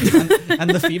dare back, and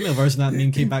the female version of that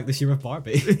meme came back this year with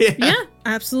Barbie. Yeah,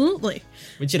 absolutely.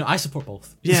 Which, you know, I support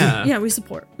both. Yeah. Yeah, we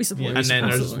support. We support. Yeah, And then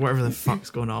there's Absolutely. whatever the fuck's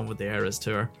going on with the Eras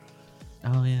tour.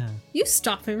 Oh, yeah. You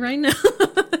stop it right now.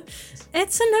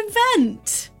 It's an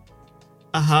event.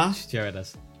 Uh-huh. Sure it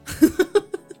is.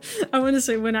 I want to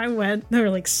say when I went, there were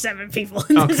like 7 people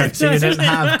in Okay, this. so you didn't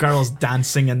have girls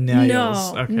dancing in the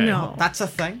aisles. No, Okay. no. That's a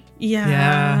thing. Yeah.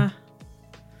 Yeah.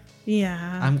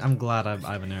 Yeah. I'm glad I'm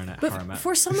an internet But hermit.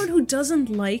 for someone who doesn't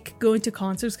like going to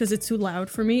concerts because it's too loud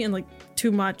for me and like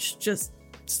too much just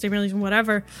stimulation,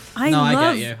 whatever, I No, I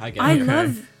love. get you, I get I you. Okay.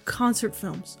 love concert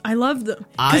films. I love them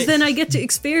I- because then I get to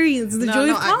experience the joy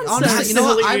of concerts. honestly, you know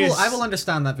what? hilarious. I will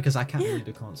understand that because I can't really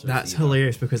do concerts. That's either.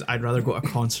 hilarious because I'd rather go to a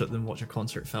concert than watch a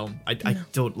concert film. I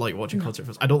don't like watching concert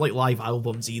films. I don't like live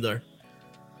albums either.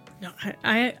 No,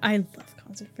 I love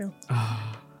concert films.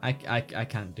 I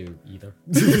can't do either.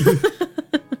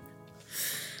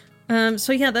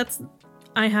 So yeah, that's.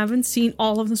 I haven't seen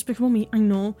all of Despicable Me. I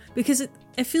know because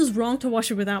it feels wrong to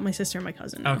watch it without my sister and my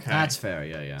cousin. Okay. That's fair,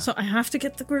 yeah. So I have to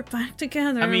get the group back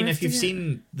together. I mean, We if have to you've get-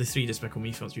 seen the 3 Despicable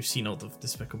Me films, you've seen all the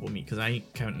Despicable Me because I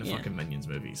ain't counting the Yeah. fucking Minions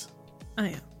movies. Oh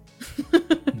yeah.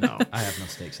 No. I have no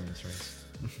stakes in this race.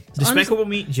 Despicable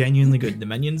Me, genuinely good. The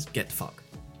Minions, get the fuck.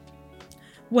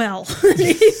 Well,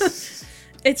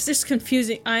 it's just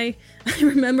confusing. I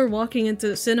remember walking into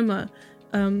the cinema.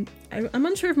 I'm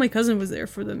unsure if my cousin was there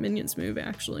for the Minions movie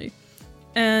actually,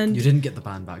 and You didn't get the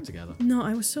band back together. no,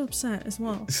 I was so upset as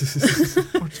well.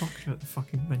 We're talking about the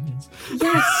fucking Minions.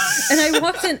 Yes, and I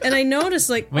walked in and I noticed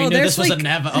like, We oh, knew there's this was like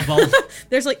inevitable.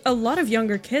 there's like a lot of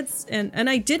younger kids, and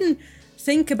I didn't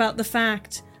think about the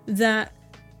fact that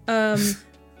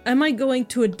am I going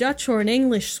to a Dutch or an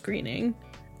English screening?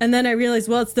 And then I realized,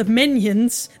 well, it's the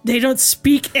Minions. They don't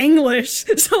speak English,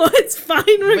 so it's fine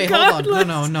Wait, regardless. hold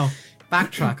on. No.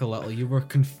 Backtrack a little. You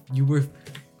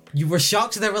were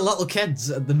shocked there were little kids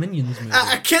at the Minions movie.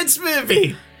 A kids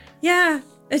movie. Yeah,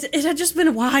 it had just been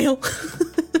a while.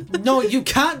 No, you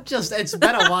can't just. It's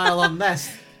been a while on this.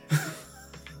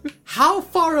 How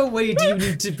far away do you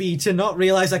need to be to not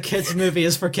realize a kids movie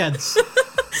is for kids?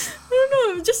 I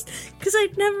don't know, just because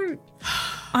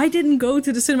I didn't go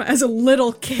to the cinema as a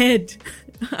little kid.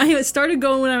 I started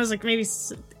going when I was like maybe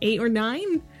 8 or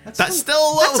 9. That's still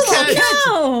a little kid.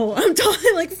 No, I'm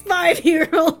talking like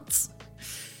 5-year-olds.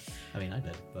 I mean, I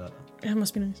did, but. That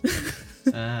must be nice.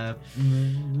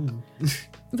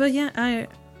 But yeah,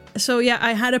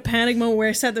 I had a panic moment where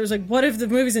I said there was like, what if the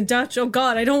movie's in Dutch? Oh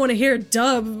god, I don't want to hear a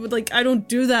dub. Like, I don't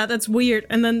do that. That's weird.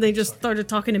 And then they just started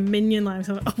talking in Minion lines.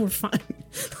 I'm like, oh, we're fine.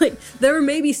 Like, there were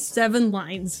maybe 7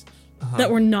 lines that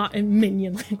were not in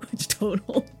Minion language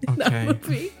total in Okay. that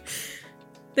movie.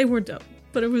 They were dub,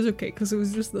 but it was okay because it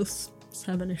was just those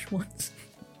 7-ish ones.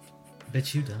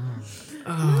 Bitch, you dumb.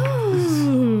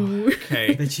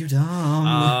 Okay. Bitch, you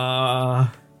dumb.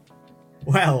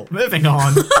 Well, moving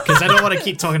on, because I don't want to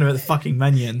keep talking about the fucking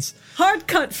Minions. Hard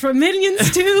cut from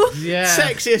Minions 2. Yeah.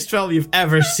 Sexiest film you've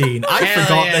ever seen. I Hell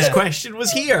forgot yeah. this question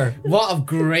was here. What a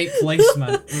great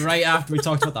placement right after we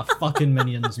talked about the fucking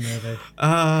Minions movie.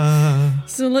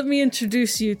 So let me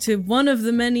introduce you to one of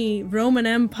the many Roman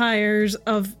empires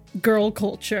of girl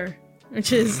culture,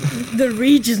 which is the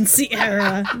Regency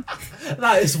era.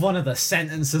 That is one of the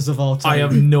sentences of all time. I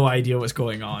have no idea what's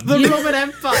going on. The Roman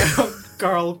Empire of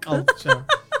girl culture.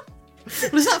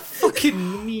 What does that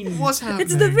fucking mean? What's happening?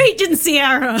 It's the Regency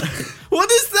era. What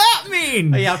does that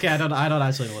mean? Yeah, okay, I don't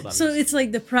actually know what that So means. it's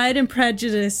like the Pride and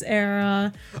Prejudice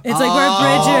era. It's like where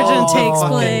Bridgerton takes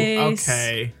place.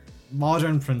 Okay.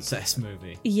 Modern princess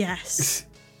movie. Yes.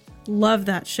 Love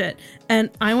that shit.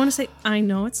 And I want to say, I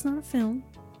know it's not a film,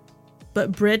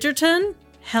 but Bridgerton,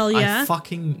 hell yeah. I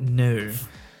fucking knew.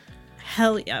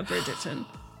 Hell yeah, Bridgerton.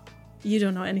 You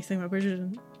don't know anything about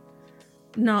Bridgerton.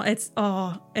 No,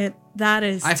 that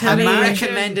is I've to had me. it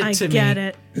recommended I to me. get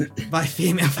it. By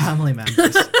female family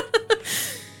members.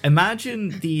 Imagine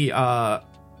the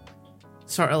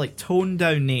sort of like toned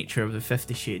down nature of the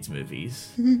 50 Shades movies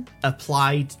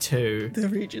applied to The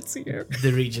Regency era.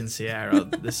 the Regency era,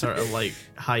 the sort of like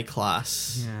high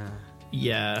class. Yeah.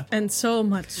 Yeah. And so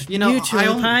much You know, mutual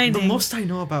the pining. most I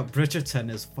know about Bridgerton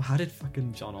is how did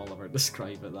fucking John Oliver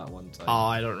describe it that one time? Oh,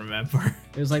 I don't remember.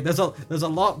 It was like there's a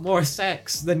lot more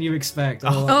sex than you expect. Or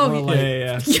a lot Oh, more, like,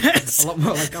 yeah. Yes. a lot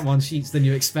more like I'm on sheets than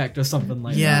you expect or something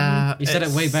like Yeah, that. He said it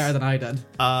way it's- better than I did.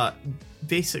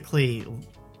 Basically,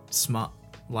 smut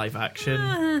live action.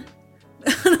 I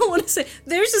don't want to say.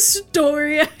 There's a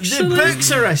story, The actually.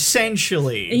 books are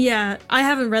essentially. Yeah, I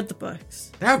haven't read the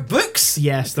books. There are books.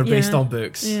 Yes, they're based Yeah. on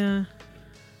books. Yeah.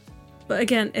 But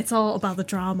again, it's all about the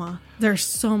drama. There's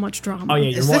so much drama. Oh yeah,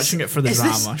 you're Is this- watching it for the is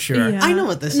this- drama, sure. Yeah. I know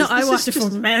what this No, is. I This watched is it for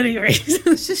just- many reasons.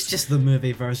 This is just the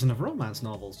movie version of romance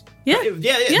novels. Yeah. Yeah,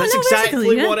 Yeah, that's no, exactly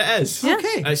basically, yeah. what it is. Yeah.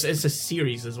 Okay. It's a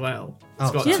series as well. It's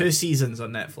Oh, got yeah. 2 seasons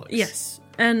on Netflix. Yes.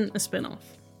 And a spin-off.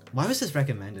 Why was this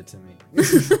recommended to me?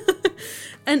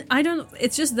 And I don't.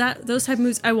 It's just that those type of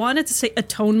movies. I wanted to say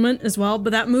Atonement as well,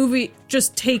 but that movie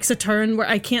just takes a turn where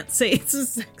I can't say it's a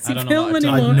sexy I don't know film what I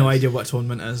anymore. have no idea what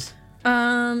Atonement is.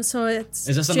 So it's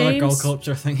Is this another girl James-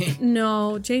 culture thingy?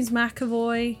 No, James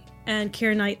McAvoy and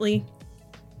Keira Knightley.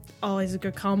 Always a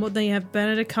good combo. Then you have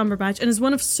Benedict Cumberbatch, and it's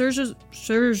one of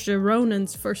Saoirse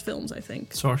Ronan's first films, I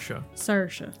think. Saoirse.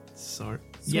 Saoirse.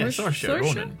 Yeah, Saoirse? Saoirse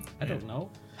Ronan. I don't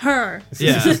know. Her.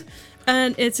 Yeah.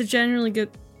 And it's a genuinely good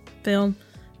film,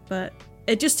 but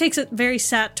it just takes a very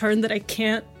sad turn that I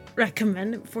can't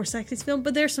recommend it for sexiest film,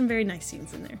 but there's some very nice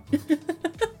scenes in there.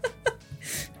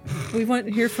 We want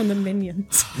to hear from the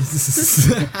minions.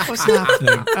 What's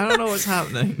happening? I don't know what's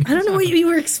happening. I don't know what you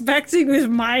were expecting with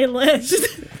my list.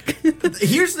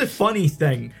 Here's the funny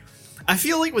thing. I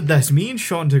feel like with this, me and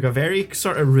Sean took a very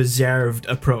sort of reserved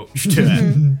approach to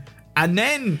it. And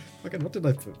then Fucking what did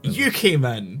I put? you came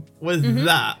in with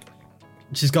that.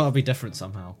 She's got to be different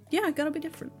somehow. Yeah, it gotta be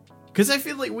different. Because I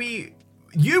feel like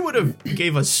you would have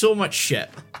gave us so much shit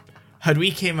had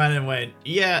we came in and went,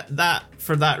 yeah, that,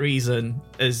 for that reason,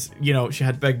 is, you know, she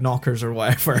had big knockers or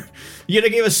whatever. You'd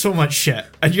have gave us so much shit.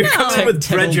 And you're coming in with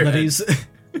Bridgerton.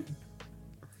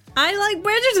 I like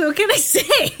Bridgerton, what can I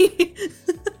say?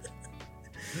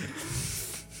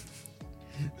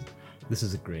 This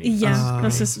is a great. Yeah,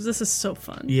 this is so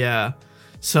fun. Yeah.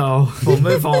 So, we'll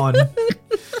move on.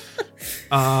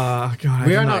 God, We I are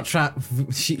don't not know. trapped.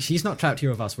 She's not trapped here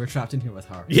with us. We're trapped in here with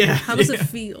her. Yeah. How does it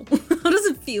feel? How does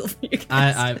it feel for you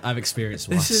guys? I've experienced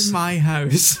worse. This is my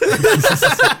house.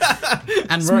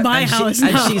 and my house now.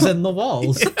 and she's in the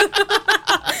walls.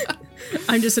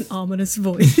 I'm just an ominous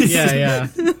voice. yeah.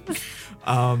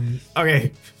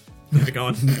 Okay. Moving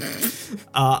on.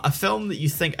 A film that you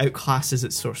think outclasses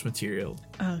its source material.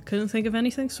 Couldn't think of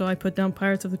anything, so I put down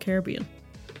Pirates of the Caribbean.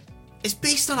 It's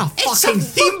based on a fucking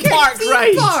theme park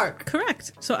ride.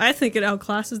 Correct. So I think it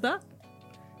outclasses that.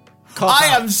 I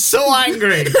am so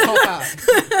angry.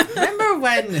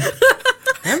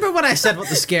 Remember when I said what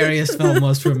the scariest film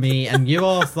was for me, and you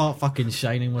all thought fucking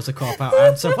Shining was a cop out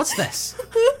answer? What's this?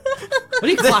 What do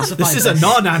you classify? This is a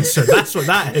non-answer. That's what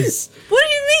that is. What do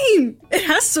you mean? It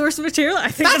has source material. I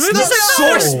think That's the movie's not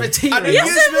a source An material. Yes,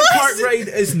 it amusement was. park ride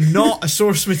is not a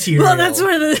source material. Well, that's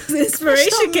where the inspiration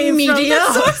not came media.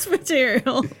 from. The source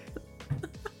material.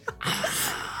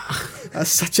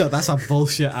 That's a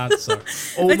bullshit answer.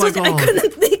 Oh I my told you, I god.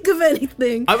 couldn't think of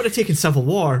anything. I would have taken Civil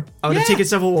War. I would have Yeah. taken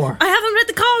Civil War. I haven't read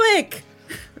the comic.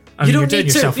 I mean, don't you're doing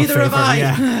need to, yourself a neither have favour, I.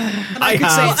 Yeah. I could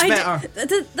say have. it's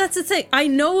better. That's the thing. I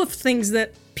know of things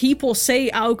that people say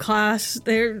outclass.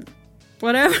 They're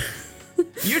whatever.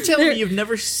 You're telling me you've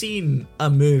never seen a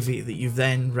movie that you've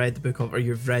then read the book of, or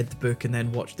you've read the book and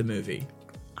then watched the movie?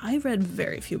 I read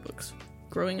very few books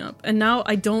growing up, and now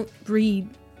I don't read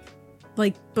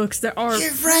like books that are.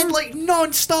 You've read like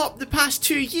non-stop the past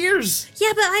 2 years.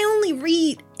 Yeah, but I only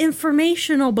read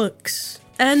informational books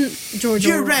and George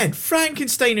You Orwell. read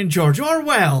Frankenstein and George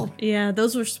Orwell. Yeah,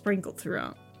 those were sprinkled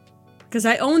throughout because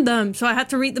I owned them, so I had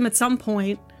to read them at some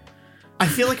point. I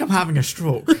feel like I'm having a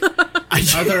stroke.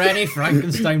 Are there any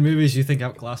Frankenstein movies you think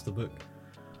outclass the book?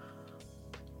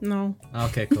 No.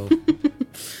 Okay, cool.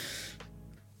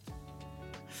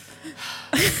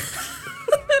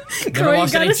 Corey, you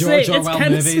watched any gotta say George it's Orwell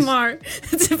kind of movies? smart.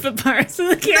 It's if a Pirates of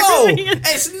the No, Caribbean.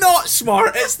 it's not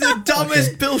smart. It's the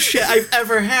dumbest bullshit I've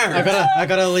ever heard. I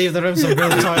gotta leave the room so go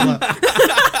to the toilet.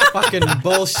 Fucking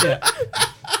bullshit.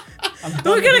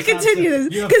 We're gonna continue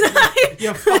this because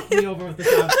You fucked me over with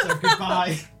this answer.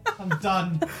 Goodbye. I'm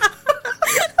done.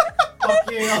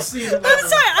 Fuck you. I'll see you tomorrow. I'm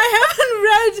sorry,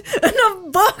 I haven't read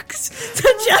enough books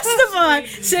to justify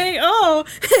saying, "Oh,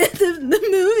 the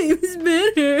movie was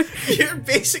better." You're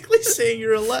basically saying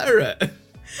you're illiterate.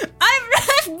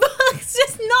 books,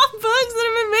 just not books that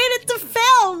have been made into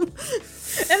film.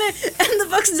 And the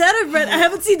books that I've read, I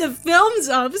haven't seen the films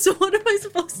of, so what am I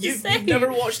supposed to say? You've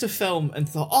never watched a film and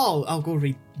thought, oh, I'll go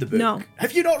read the book. No.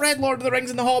 Have you not read Lord of the Rings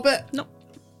and the Hobbit? No.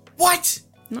 What?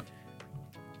 No.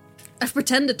 I've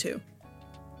pretended to.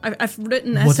 I've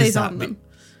written What does essays that on mean?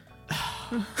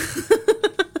 them.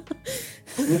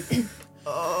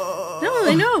 No,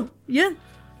 I know. Yeah.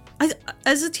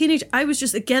 As a teenager, I was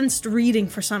just against reading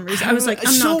for some reason. I was like,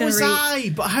 I'm not going to read. So was I,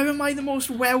 but how am I the most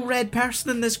well-read person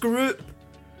in this group?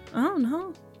 I don't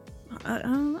know. I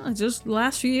don't know. Just the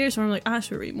last few years where I'm like, I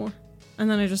should read more. And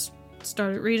then I just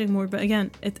started reading more. But again,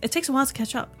 it takes a while to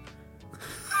catch up.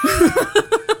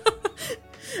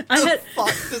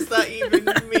 Fuck does that even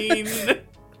mean?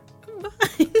 I'm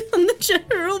behind on the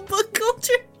general book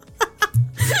culture.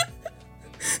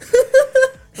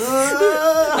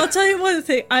 I'll tell you one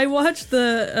thing. I watched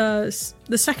the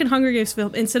second Hunger Games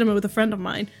film in cinema with a friend of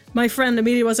mine. My friend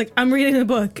immediately was like, I'm reading the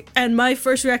book. And my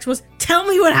first reaction was, tell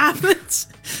me what happens.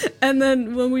 And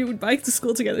then when we would bike to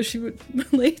school together, she would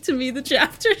relate to me the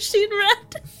chapter she'd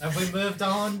read. Have we moved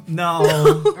on?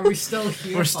 No. Are we still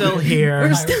here? We're still here.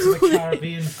 We're still Pirates of the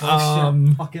Caribbean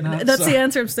bullshit. Fucking answer. That's the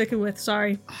answer I'm sticking with.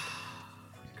 Sorry.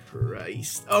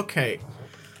 Christ. Okay.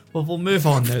 Well, we'll move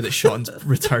on now that Sean's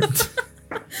returned.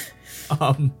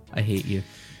 I hate you.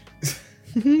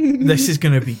 This is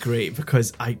going to be great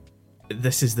because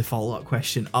this is the follow-up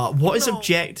question. What is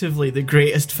objectively the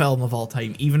greatest film of all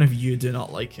time, even if you do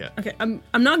not like it? Okay, I'm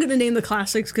not going to name the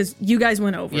classics because you guys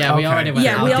went over Yeah, it. we already went.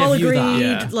 Yeah, we I'll all give you that. agreed.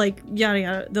 Yeah. Like, yada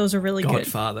yada. Those are really good.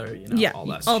 Godfather, Yeah, all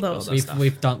those. stuff.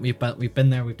 We've been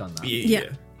there. We've done that. Yeah.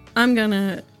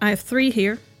 I have 3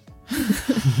 here.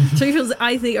 3 films that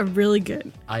I think are really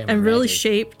good I am and really ready.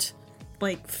 shaped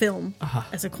like film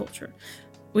as a culture.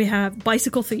 We have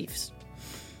Bicycle Thieves.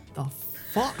 The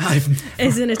fuck?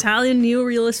 It's an Italian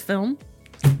neorealist film.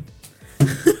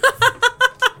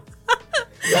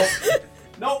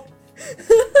 Nope.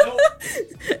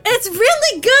 It's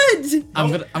really good.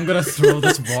 I'm gonna throw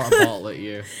this water bottle at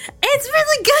you. It's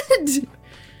really good.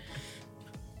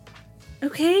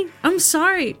 Okay, I'm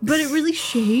sorry, but it really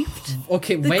shaped.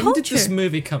 Okay, when did culture. this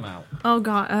movie come out? Oh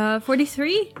god,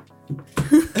 43?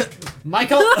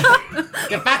 Michael,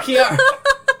 get back here.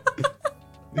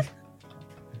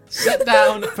 Sit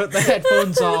down. Put the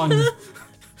headphones on.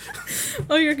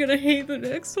 Oh, you're gonna hate the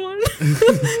next one.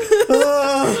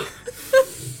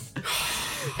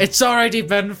 It's already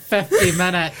been 50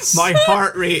 minutes. My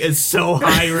heart rate is so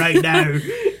high right now.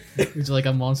 Would you like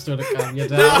a monster to calm you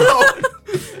down?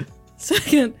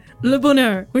 Second, Le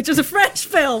Bonheur, which is a French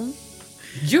film.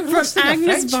 You From watched a Agnes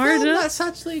French film? Varda? That's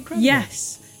actually incredible.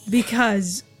 Yes,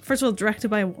 because first of all, directed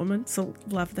by a woman, so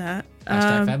love that.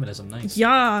 Hashtag feminism, nice.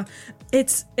 Yeah,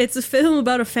 it's a film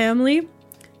about a family,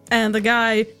 and the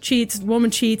guy cheats, the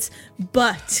woman cheats,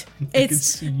 but it's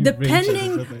see you depending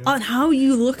raging over there. on how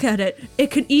you look at it. It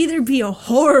could either be a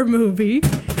horror movie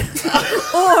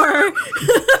or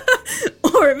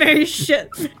or a very shit.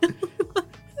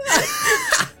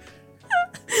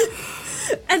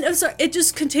 And I'm sorry, it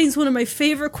just contains one of my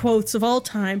favorite quotes of all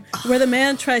time, where the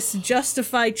man tries to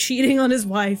justify cheating on his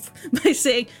wife by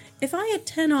saying, if I had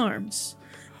 10 arms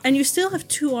and you still have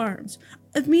 2 arms,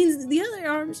 it means the other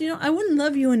arms, I wouldn't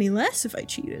love you any less if I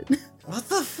cheated. What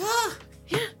the fuck?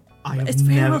 Yeah. I have It's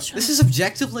very never, well shot. This is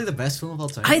objectively the best film of all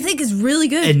time. I think it's really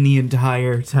good. in the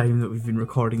entire time that we've been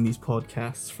recording these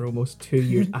podcasts for almost 2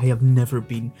 years, I have never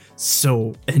been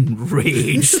so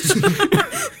enraged.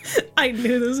 I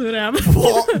knew this would happen.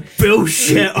 What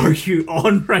bullshit are you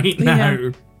on right now?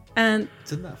 Yeah. And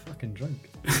Isn't that fucking drunk?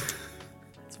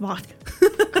 it's vodka.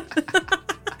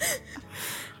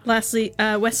 Lastly,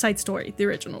 West Side Story, the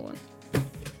original one.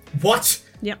 What?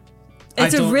 Yep.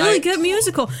 It's a really good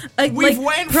musical. We've like,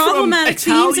 went problematic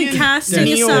from themes Italian and casting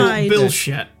neo aside.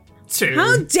 bullshit to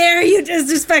How dare you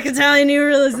disrespect Italian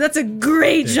neorealism? That's a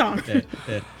great genre.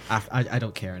 I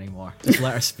don't care anymore. Just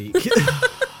let her speak.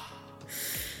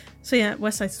 So yeah,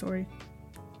 West Side Story.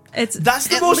 That's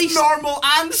the At most least- normal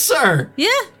answer. yeah.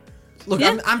 Look,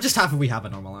 Yeah. I'm just happy we have a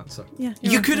normal answer. Yeah.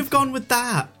 You could have gone with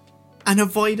that and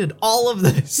avoided all of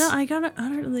this. No, I got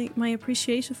like my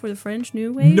appreciation for the French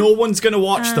New Wave. No one's gonna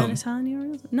watch and them. Italian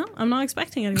neorealism. No, I'm not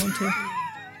expecting anyone to.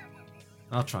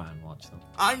 I'll try and watch them.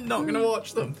 I'm not gonna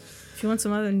watch them. If you want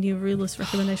some other neorealist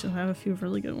recommendations, I have a few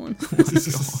really good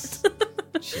ones.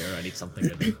 Sure, I need something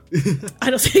to do.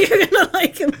 I don't think you're gonna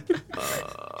like them.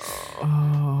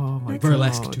 Oh my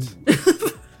Burlesque god.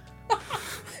 2.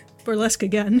 Burlesque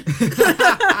again.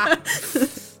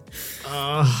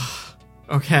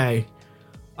 Okay.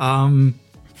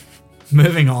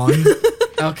 Moving on.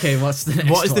 Okay, what's the next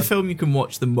What is the one? film you can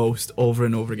watch the most over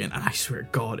and over again? And I swear to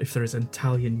God, if there is an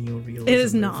Italian neorealism It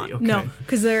is movie, not. okay. No,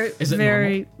 because they're Is it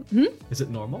very. Is it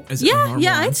normal? Is it a Yeah, normal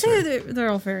yeah, I'd answer? say they're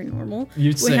all very normal.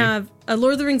 You'd We say. have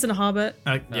Lord of the Rings and a Hobbit.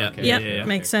 Yeah, Okay. yeah, Yep, yeah, yeah.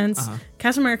 makes sense. Uh-huh.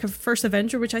 Captain America: First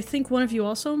Avenger, which I think one of you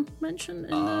also mentioned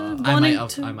in the I wanting might have,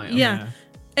 to. I might have. yeah,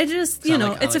 it just So I it's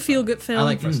like a that. feel-good film. I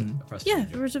like first yeah,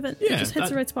 Avenger. First Avenger. Yeah, It just hits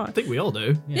the right I spot. think we all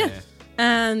do. Yeah.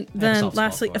 And then soft spot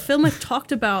lastly, for a it. film I've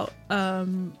talked about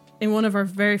in one of our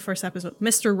very first episodes,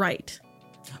 Mr. Right.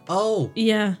 Oh,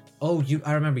 Yeah,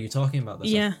 I remember you talking about this.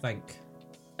 Yeah. I think.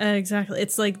 exactly.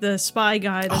 It's like the spy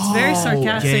guy that's very Oh,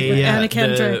 sarcastic with Anna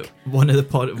Kendrick. One of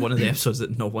the episodes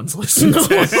that no one's listened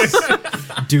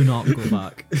to. Do not go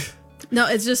back. No,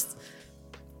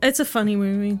 it's a funny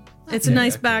movie. It's a Okay,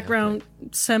 nice okay, background,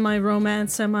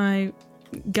 semi-romance,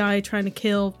 semi-guy trying to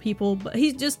kill people, but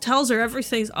he just tells her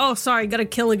everything's, oh, sorry, gotta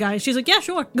kill a guy. She's like, yeah,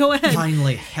 sure, go ahead.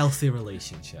 Finally, healthy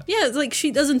relationship. Yeah, it's like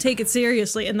she doesn't take it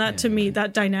seriously, and that to me,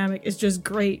 that dynamic is just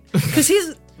great. Because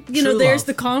he's, True there's love.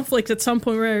 the conflict at some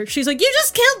point where she's like, you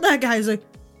just killed that guy. He's like,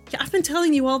 yeah, I've been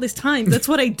telling you all this time. That's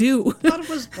what I do. I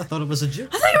thought it was a joke.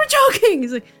 I thought you were joking.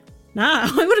 He's like, nah,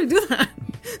 why would I do that?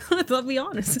 I thought, be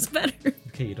honest, it's better.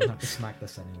 Okay, you don't have to smack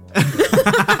this anymore.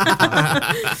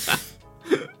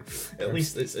 At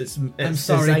least it's I'm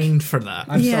sorry. designed for that.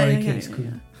 I'm Yeah, sorry, yeah, yeah, Case yeah,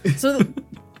 Queen. So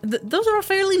those are all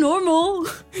fairly normal.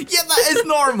 Yeah, that is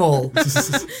normal.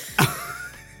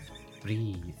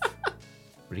 Breathe.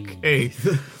 Breathe. Hey,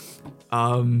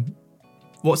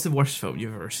 what's the worst film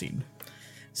you've ever seen?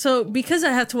 So because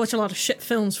I had to watch a lot of shit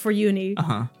films for uni,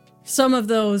 Uh-huh. some of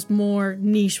those more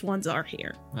niche ones are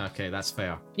here. Okay, that's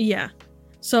fair. Yeah.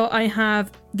 So I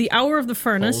have The Hour of the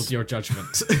Furnace, Hold your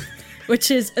judgment.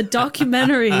 which is a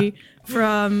documentary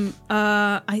from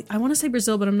I want to say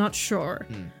Brazil, but I'm not sure.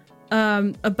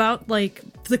 About like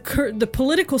the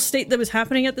political state that was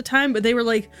happening at the time, but they were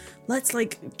like, let's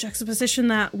like juxtaposition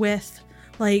that with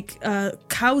like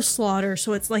cow slaughter,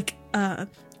 so it's like a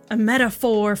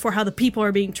metaphor for how the people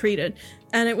are being treated.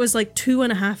 And it was like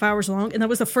 2.5 hours long, and that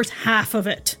was the first half of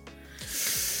it.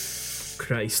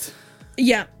 Christ.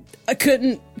 Yeah, I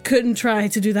couldn't try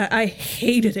to do that. I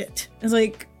hated it. It's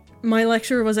like my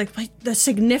lecturer was like, the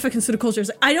significance of the culture. I was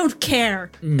like, I don't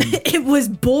care. It was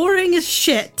boring as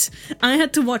shit. I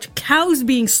had to watch cows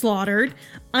being slaughtered.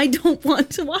 I don't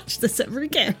want to watch this ever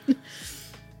again.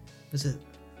 Was it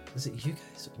you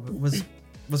guys?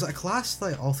 Was it a class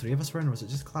that all three of us were in, or was it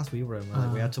just a class we were in? Where,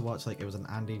 like, we had to watch, like, it was an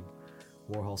Andy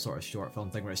Warhol sort of short film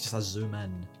thing where it's just a zoom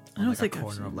in on like a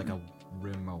corner of like a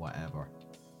room or whatever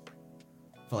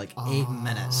for like 8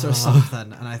 minutes or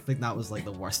something, and I think that was like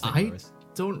the worst thing. I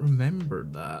don't remember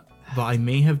that, but I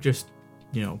may have just,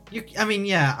 I mean,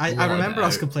 yeah, I Blot remember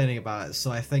us out. complaining about it,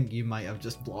 so I think you might have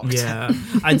just blocked yeah. it.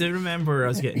 I do remember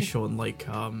us getting shown like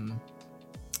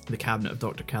the Cabinet of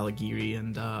Dr. Caligari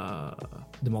and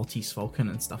the Maltese Falcon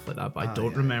and stuff like that, but I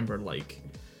don't remember like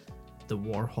the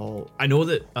Warhol. I know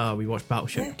that we watched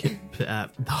Battleship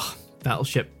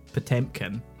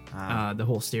Potemkin, the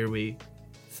whole stairway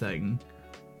thing.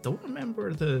 Don't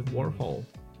remember the Warhol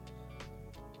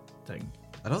thing.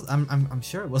 I'm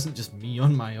sure it wasn't just me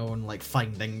on my own like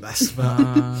finding this, but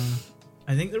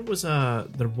I think there was a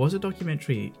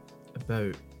documentary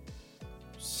about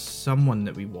someone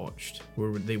that we watched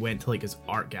where they went to like his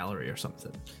art gallery or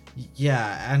something.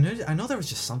 yeah, I know there was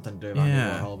just something to do about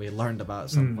Yeah. Warhol we learned about at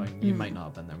some point. You might not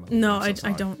have been there. Melina, No, I'm so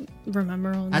I sorry. don't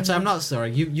remember all that. Actually, I'm not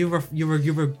sorry. You were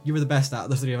the best out of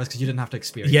the three of us because you didn't have to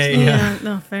experience. Yeah, it. Yeah,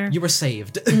 no, fair. You were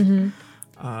saved. And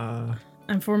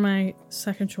for my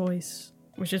second choice,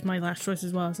 which is my last choice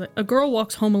as well, is like A Girl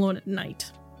Walks Home Alone at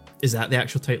Night. Is that the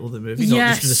actual title of the movie? Not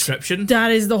Yes, just the description?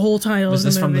 that is the whole title Was of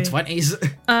this the from the movie.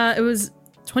 20s? It was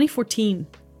 2014.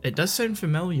 It does sound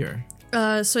familiar.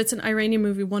 So it's an Iranian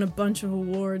movie, won a bunch of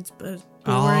awards, but it's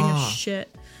boring as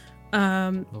shit. With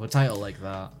a title like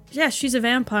that. Yeah, she's a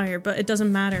vampire, but it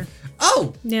doesn't matter.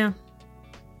 Oh, Yeah.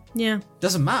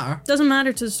 doesn't matter. Doesn't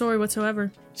matter to the story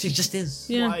whatsoever. She just is.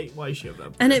 Yeah. Why is she a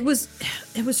vampire? And it was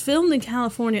filmed in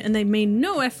California, and they made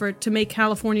no effort to make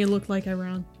California look like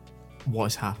Iran. What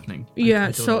is happening? Yeah, I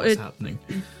don't so know what's it- happening.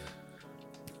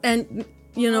 And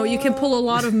you can pull a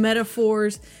lot of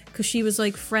metaphors because she was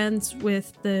like friends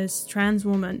with this trans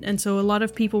woman, and so a lot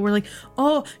of people were like,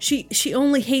 "Oh, she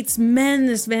only hates men,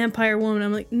 this vampire woman."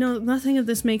 I'm like, no, nothing of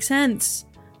this makes sense.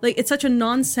 Like, it's such a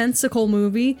nonsensical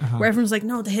movie where everyone's like,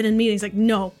 "No, the hidden meaning." It's like,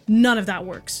 no, none of that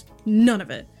works. None of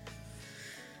it.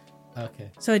 Okay.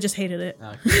 So I just hated it.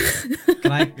 Okay.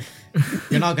 Can I?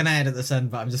 You're not gonna edit this in,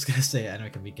 but I'm just gonna say it anyway.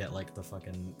 Can we get like the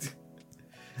fucking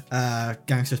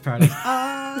Gangster's Paradise?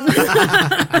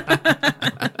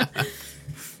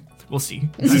 We'll see.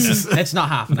 It's not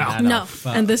happening. No. I know, No,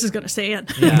 but- and this is gonna stay in.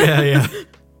 Yeah.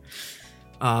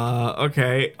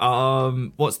 Okay.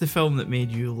 What's the film that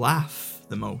made you laugh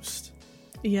the most?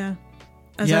 Yeah.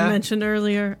 As Yeah. I mentioned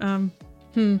earlier, don't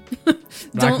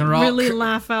Ragnarok. really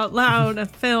laugh out loud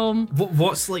at film.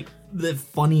 What's like the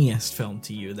funniest film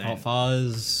to you then? Hot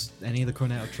Fuzz, any of the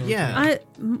Cornetto trilogy. Yeah.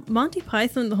 Monty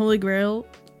Python, The Holy Grail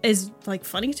is like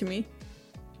funny to me.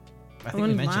 I think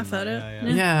wouldn't you mentioned laugh at that,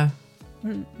 it. Yeah.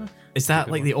 Mm. Is that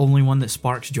like the only one that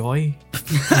sparks joy?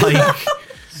 Like,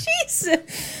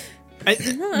 Jesus.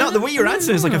 no, the way you're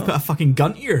answering is like I've put a fucking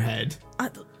gun to your head.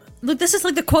 Look, this is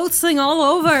like the quotes thing all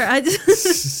over. I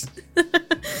just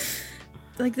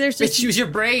like there's just Bitch, use your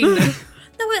brain.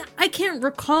 no, I can't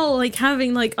recall like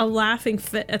having like a laughing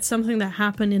fit at something that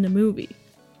happened in a movie.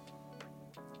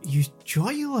 You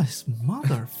joyless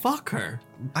motherfucker.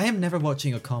 I am never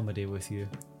watching a comedy with you.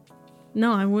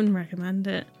 No, I wouldn't recommend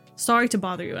it. Sorry to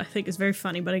bother you. I think it's very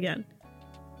funny, but again,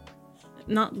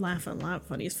 not laugh out loud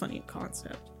funny. It's funny in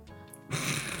concept.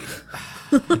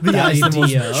 That is the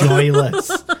most idea.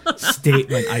 joyless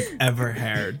statement I've ever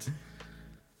heard.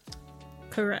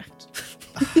 Correct.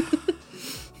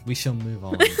 We shall move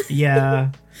on.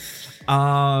 Yeah.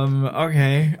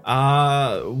 Okay.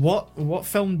 What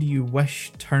film do you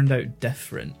wish turned out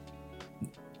different?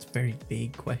 It's a very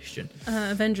vague question.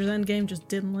 Avengers Endgame just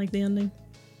didn't like the ending.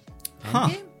 Huh.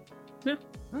 Yeah.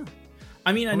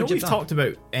 I mean, I What know would you we've have talked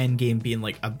about Endgame being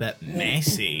like a bit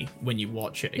messy when you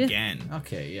watch it Yeah. again,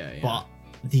 Okay, yeah. but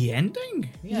the ending?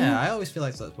 Yeah, I always feel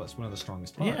like that's what's one of the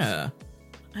strongest parts. Yeah.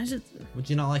 I just Would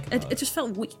you not like it just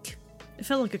felt weak. It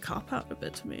felt like a cop out a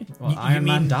bit to me. Well, You Iron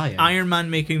Man mean dying Iron Man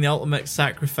making the ultimate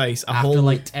sacrifice a after whole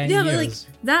like 10 Yeah, years. but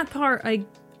like that part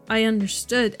I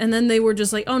understood, and then they were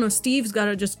just like, oh no, Steve's got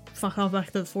to just fuck off back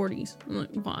to the 40s. I'm like,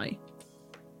 why?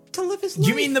 to live his life.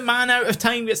 You mean the man out of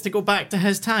time gets to go back to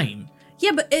his time?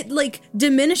 Yeah, but it like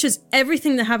diminishes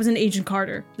everything that happens in Agent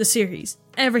Carter, the series,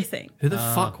 everything. Who the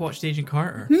fuck watched Agent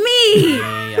Carter? Me.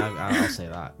 Yeah, I'll say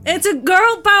that. It's a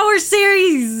girl power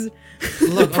series.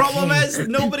 The problem is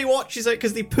nobody watches it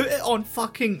because they put it on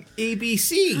fucking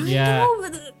ABC. Yeah. No,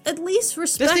 but at least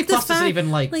respect Disney the Plus fact, doesn't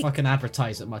even like like fucking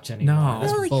advertise it much anymore. No.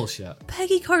 That's No, like- bullshit.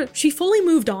 Peggy Carter. She fully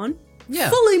moved on. Yeah.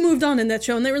 Fully moved on in that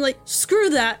show, and they were like,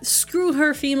 "Screw that, screw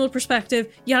her female perspective,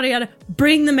 yada yada.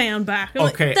 Bring the man back." I'm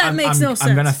like, Okay, that makes no sense.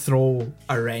 I'm gonna throw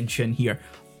a wrench in here.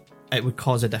 It would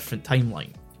cause a different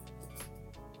timeline.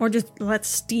 Or just let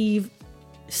Steve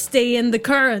stay in the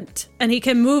current, and he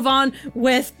can move on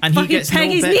with And he fucking gets no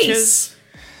Peggy's bitches? niece.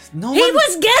 No He one,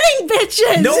 was getting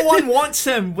bitches. No one wants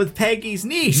him with Peggy's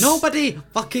niece. nobody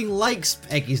fucking likes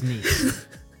Peggy's niece.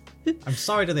 I'm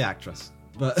sorry to the actress,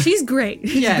 but She's great.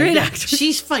 She's a great actress.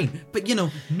 She's fine, but you know,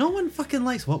 no one fucking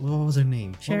likes what was her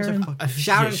name? What was her Sharon. fuck-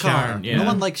 Sharon Yeah, Carter. Sharon, yeah. No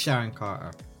one likes Sharon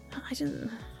Carter.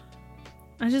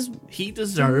 I just. He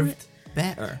deserved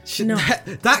better. No. No.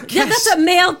 that kiss. Yeah, that's a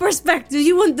male perspective.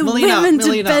 You want the Melina, women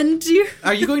Melina. to bend you?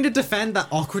 Are you going to defend that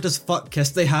awkward as fuck kiss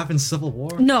they have in Civil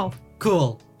War? No,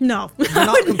 Cool. no.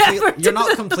 You're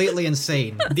not completely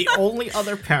insane. The only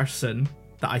other person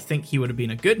that I think he would have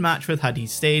been a good match with had he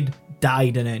stayed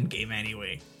died in Endgame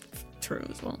anyway. True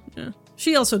as well. Yeah,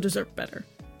 she also deserved better.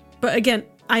 But again,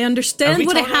 I Are understand we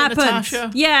what it talking about happens.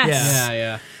 Natasha? Yes. Yeah.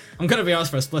 Yeah. I'm gonna be honest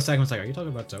for a split second. I was like, are you talking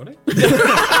about Tony?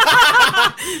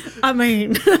 I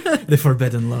mean, The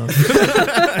forbidden love.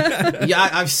 Yeah,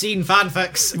 I've seen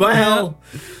fanfics. Well,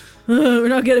 we're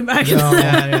not getting back.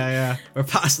 Yeah. We're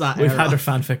past that. we've era. had our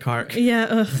fanfic arc.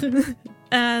 Yeah.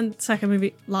 And second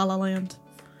movie, La La Land.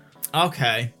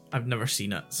 Okay, I've never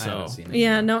seen it, I so haven't seen it.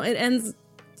 Yeah, no, it ends.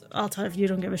 I'll tell you if you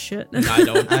don't give a shit. I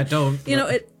don't. I don't. You know,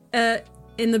 it.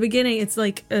 In the beginning, it's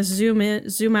like a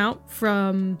zoom out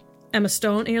from Emma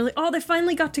Stone, and you're like, oh, they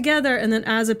finally got together. And then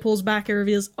as it pulls back, it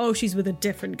reveals, oh, she's with a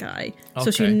different guy.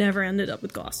 So she Okay. never ended up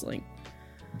with Gosling.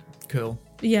 Cool.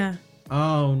 Yeah,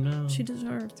 Oh no. she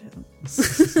deserved him.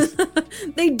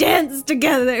 They danced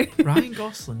together. Ryan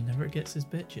Gosling never gets his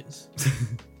bitches.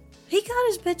 He got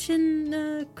his bitch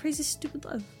in Crazy Stupid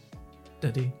Love.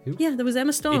 Did he? Yeah, there was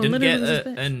Emma Stone. He didn't literally get was his it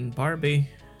bitch. in Barbie.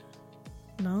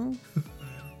 No.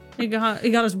 He got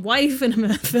his wife in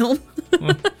a film.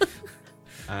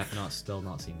 Still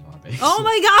not seen Barbie. Oh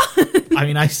my god! I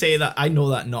mean, I say that I know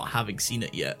that not having seen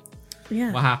it yet.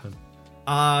 Yeah. What happened?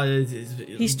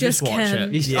 He's just watch Ken.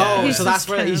 it. He's, Yeah. Oh, He's so that's just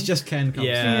where Ken. he's just Ken comes.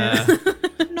 Yeah.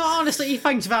 No, honestly, he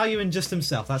finds value in just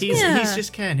himself. That's He's, cool. Yeah. he's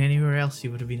just Ken. Anywhere else, he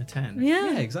would have been a 10.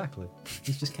 Yeah, Yeah. exactly.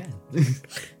 He's just Ken.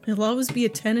 He'll always be a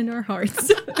 10 in our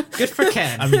hearts. Good for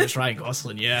Ken. I mean, it's Ryan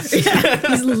Gosling, yeah.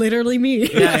 He's literally me.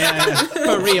 yeah.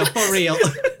 For real. What?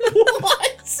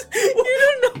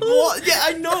 You don't know What? Yeah,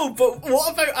 I know, but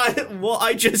what about what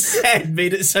I just said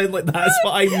made it sound like that's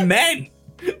what I meant?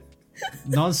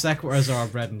 Non sequiturs are our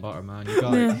bread and butter, man. You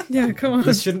got it. Yeah, come on.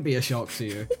 This shouldn't be a shock to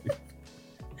you.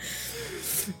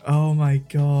 Oh my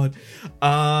god.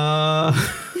 What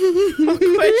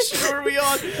question are we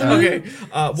on? Okay.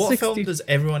 What 60. film does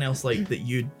everyone else like that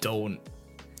you don't?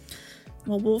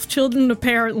 Well, Wolf Children,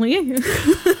 apparently.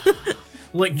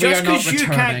 Like, We just are not because you can't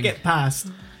returning. get past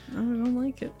I don't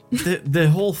like it. the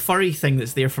whole furry thing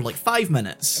that's there for like 5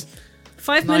 minutes.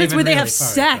 5 Not minutes even where they really have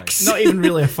furry, sex. Not even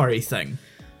really a furry thing.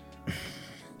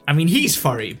 I mean, he's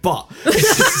furry, but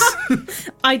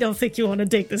I don't think you want to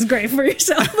dig this grave for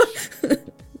yourself.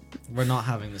 We're not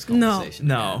having this No. conversation.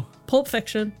 no. Pulp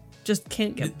Fiction. Just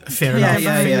can't get. Fair Yeah, enough.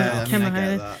 yeah, behind yeah. it. I mean, Can't I behind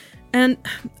get it. that. And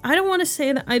I don't want to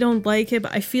say that I don't like it,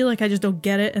 but I feel like I just don't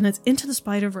get it. And it's Into the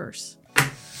Spider-Verse.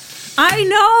 I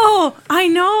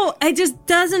know. It just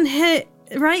doesn't hit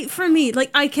right for me.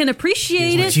 Like, I can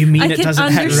appreciate What it. do you mean I it can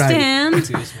doesn't hit right? understand.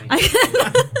 Excuse me.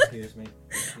 Excuse me.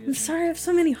 I'm sorry, I have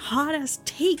so many hot ass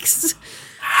takes.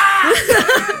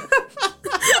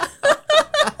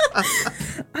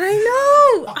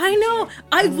 I know.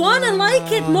 I want to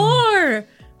like it more.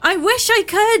 I wish I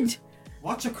could.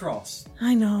 Watch across.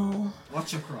 I know.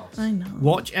 Watch across. I know.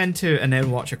 Watch Into and then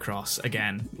watch Across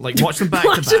again. Like, watch them back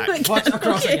Watch to them back. again. Watch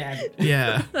across Okay. again.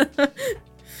 Yeah.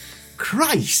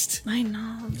 Christ. I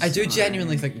know. I do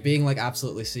genuinely think, being like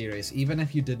absolutely serious, even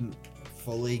if you didn't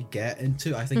fully get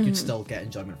into, I think you'd still get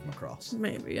enjoyment from across.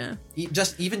 Maybe, yeah.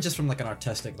 Even just from like an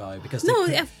artistic value, because No,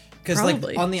 yeah, because like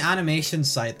probably. on the animation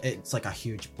side, it's like a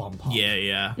huge bump up. Yeah,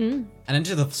 yeah. Mm. And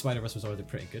Into the Spider-Verse was already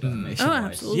pretty good animation. Oh,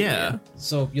 absolutely. Yeah.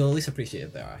 So you'll at least appreciate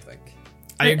it there, I think.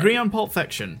 I agree on Pulp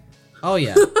Fiction. Oh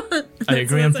yeah. I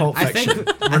agree on Pulp I think- Fiction.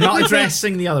 I We're think not we've-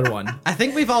 addressing the other one. I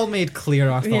think we've all made clear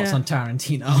our thoughts Yeah. on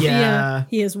Tarantino. Yeah.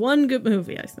 He has one good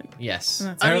movie, I think. Yes.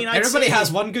 That's I mean, I'd everybody say-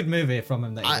 has one good movie from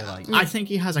him that you I, like. I think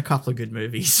he has a couple of good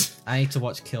movies. I need to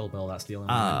watch Kill Bill. That's the only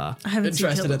one. Uh, I haven't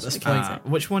Interested seen at this Kill Bill, point.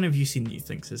 which one have you seen that you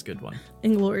think is a good one?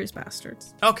 Inglourious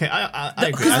Bastards. Okay, I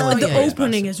agree. Because I like the Inglourious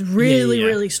opening Basterds. is really, Yeah,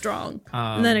 yeah. really strong.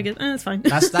 And then it gets, it's fine.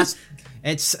 That's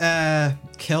it's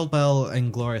Kill Bill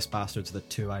and Glorious Bastards are the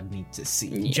two I need to see.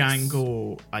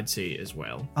 Django, I'd say as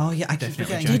well. Oh yeah, I keep Definitely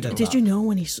forgetting. Django. he Did, did did that. you know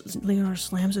when Leonardo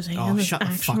slams his hand? Oh, it's shut the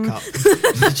actually- fuck up.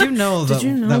 Did you know that,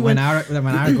 you know that when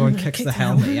when- Aragorn kicks Kick the the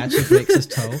helmet, he actually breaks his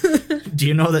toe? Do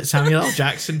you know that Samuel L.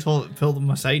 Jackson pulled him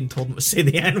aside and told him to say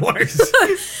the N-word?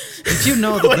 Did you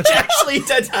know that? Which actually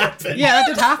did happen. Yeah, that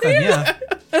did happen. Yeah.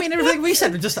 I mean, everything we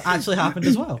said just actually happened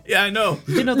as well. Yeah, I know.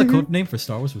 Did you know the code name for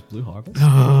Star Wars was Blue Harvest?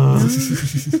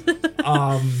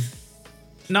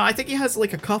 No, I think he has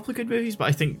like a couple of good movies, but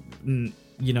I think,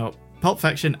 Pulp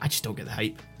Fiction, I just don't get the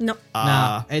hype. No.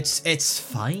 Nah, it's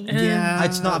fine. Yeah.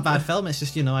 It's not a bad film. It's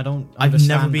just I don't. I've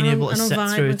understand. never been I able don't- to I don't sit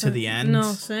vibe through with to it. the end. No,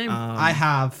 same. I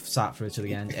have sat through to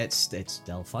the end. It's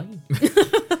still fine.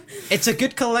 It's a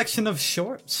good collection of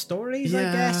short stories, I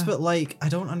Yeah. guess, but like I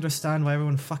don't understand why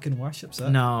everyone fucking worships it.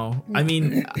 No, I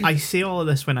mean, I say all of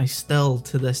this when I still,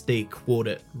 to this day, quote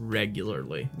it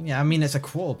regularly. Yeah, I mean it's a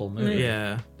quotable movie.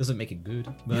 Yeah. Doesn't make it good.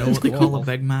 But You know it's what they call quotable. a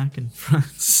Big Mac in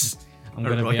France? I'm A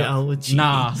gonna be Royale with cheese.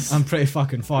 Nah, I'm pretty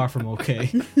fucking far from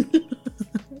okay.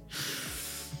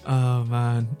 Oh,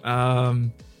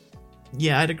 man.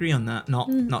 Yeah, I'd agree on that. Not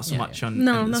so Yeah, much yeah. on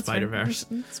No, in the that's fair. Spider-Verse.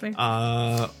 That's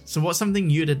fair. So what's something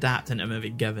you'd adapt into a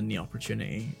movie given the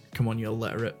opportunity? Come on, you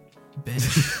illiterate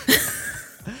bitch.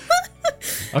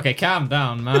 Okay, calm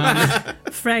down, man.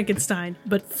 Frankenstein,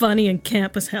 but funny and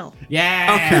camp as hell.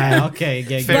 Yeah. Okay.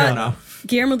 Yeah. Fair good. enough.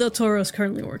 Guillermo del Toro is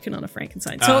currently working on a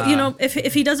Frankenstein. So,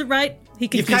 if he does it right, he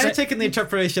can You've keep kind of it. taken the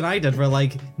interpretation I did, where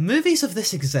like movies of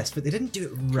this exist, but they didn't do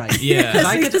it right. Yeah. 'Cause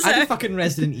I did Exactly. fucking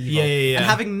Resident Evil. Yeah. And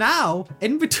having now,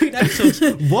 in between episodes,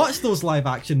 watched those live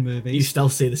action movies. You still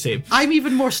say the same. I'm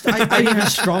even more. I'm even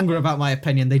stronger about my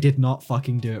opinion. They did not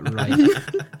fucking do it right.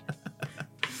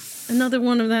 Another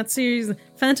one of that series,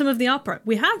 Phantom of the Opera.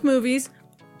 We have movies.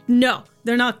 No,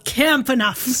 they're not camp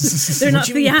enough. They're not What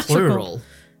do you mean theatrical. plural?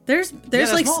 There's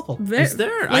there's like multiple. Is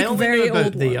there? like I only very know about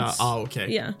old the. ones. Okay.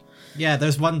 Yeah. Yeah,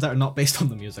 there's ones that are not based on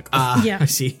the music. Yeah. I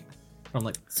see. From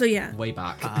like So yeah, way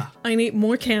back. I need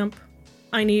more camp.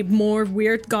 I need more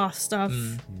weird goth stuff.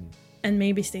 Mm. And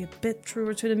maybe stay a bit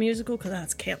truer to the musical because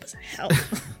that's camp as hell.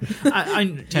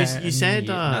 You said.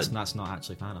 That's not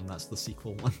actually Phantom. That's the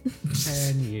sequel one.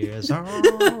 10 years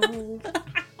old.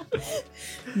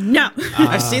 No.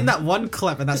 I've seen that one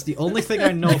clip, and that's the only thing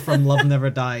I know from Love Never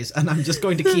Dies, and I'm just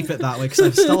going to keep it that way because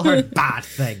I've still heard bad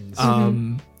things.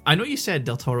 I know you said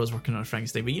Del Toro's working on a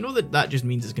Frankenstein, but you know that just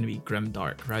means it's going to be grim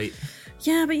dark, right?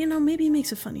 Yeah, but maybe it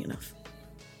makes it funny enough.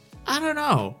 I don't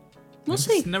know. We'll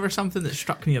see. It's never something that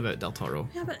struck me about Del Toro.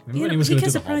 Yeah, but Remember when he was he gonna can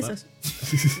do The surprise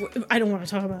Hobbit? us. I don't want to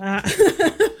talk about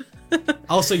that.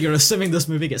 Also, you're assuming this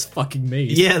movie gets fucking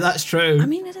made. Yeah, that's true.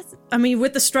 I mean,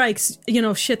 with the strikes,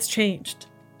 shit's changed.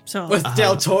 So With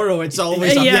Del Toro, it's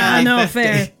always up yeah, to no, 50.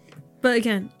 fair. But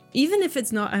again, even if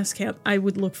it's not as camp, I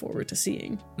would look forward to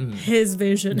seeing his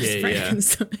vision as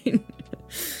Frankenstein.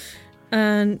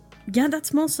 And yeah,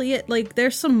 that's mostly it. Like,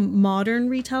 there's some modern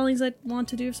retellings I want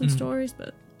to do of some stories,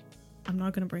 but I'm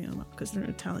not going to bring them up because they're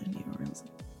Italian neorealism.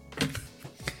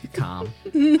 Calm.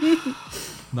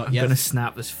 Not I'm yet. gonna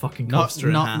snap this fucking coaster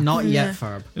in half. Not Yeah. yet,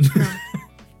 Ferb.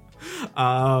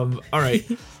 All right.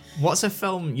 What's a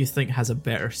film you think has a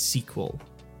better sequel?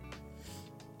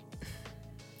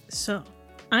 So,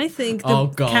 I think Oh,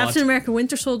 the God. Captain America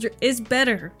Winter Soldier is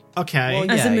better Okay.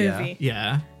 Well, as a Yeah, movie.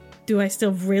 yeah. Do I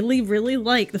still really, really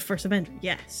like the first Avenger?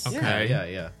 Yes. Okay.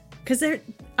 Yeah. Because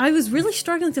I was really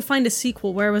struggling to find a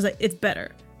sequel where I was like, it's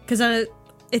better. Because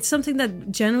it's something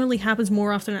that generally happens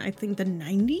more often in, I think, the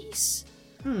 90s.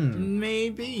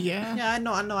 Maybe, yeah. Yeah, I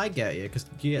know, I get you. Because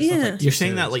you get Yeah. stuff like You're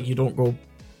saying that like you don't go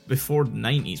before the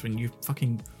 90s when you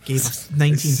fucking gave us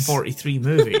 1943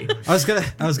 movie. I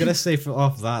was gonna say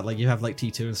off that, like, you have like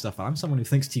T2 and stuff. I'm someone who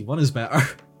thinks T1 is better.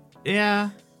 Yeah.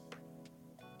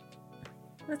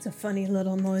 That's a funny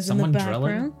little noise Someone in the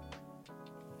drilling? background.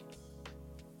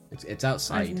 It's I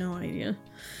outside. have no idea.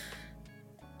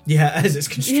 Yeah, as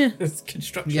it's, Yeah. it's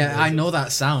construction. Yeah, I know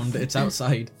that sound. It's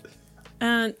outside.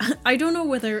 And I don't know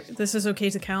whether this is okay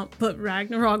to count, but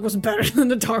Ragnarok was better than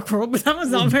The Dark World, but that was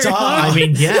not very duh. hard. I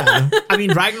mean, yeah. I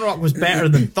mean, Ragnarok was better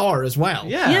than Thor as well.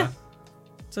 Yeah.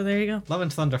 So there you go. Love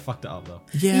and Thunder fucked it up though.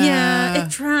 Yeah,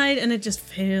 it tried and it just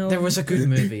failed. There was a good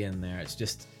movie in there. It's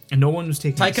just And no one was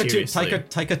taking it seriously.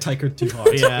 Taika too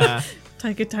hard. Yeah.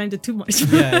 Taika timed it too much.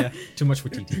 yeah. Too much for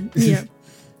TT. Yeah.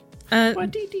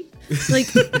 Like,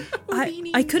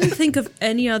 I couldn't think of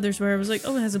any others where I was like,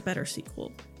 oh, it has a better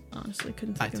sequel. Honestly,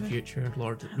 couldn't Back think to of the it. Future,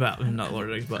 well, not Lord of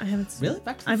the Rings, but I haven't seen Really?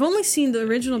 Back to I've only seen the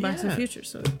original Back to the Yeah. Future,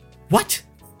 so what?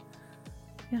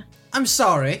 I'm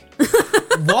sorry.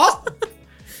 What?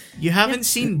 You haven't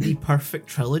seen the perfect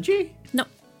trilogy? no.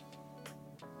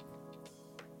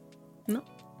 No.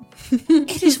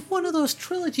 It is one of those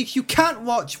trilogies. You can't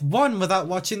watch one without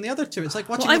watching the other two. It's like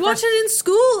watching Well, I the watched first... it in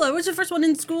school. I watched the first one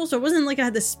in school, so it wasn't like I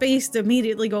had the space to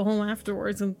immediately go home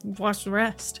afterwards and watch the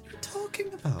rest. What are you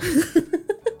talking about?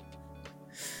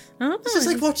 I don't This know. is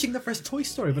like watching the first Toy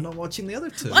Story but not watching the other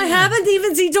two. I haven't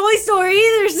even seen Toy Story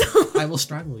either, so I will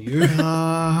strangle you.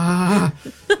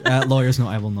 Lawyers know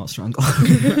I will not strangle.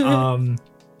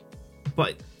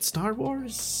 But Star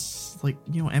Wars, like,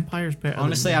 Empire's better.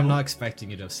 Honestly, than I'm not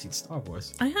expecting you to have seen Star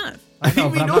Wars. I have. I know,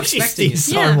 we but I'm know not she's expecting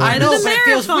seen you. Star Yeah, Wars. I I know, did a but it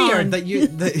feels marathon. weird that you...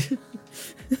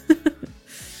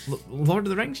 Lord of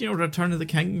the Rings, Return of the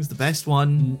King is the best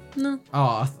one. No.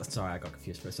 Oh, sorry, I got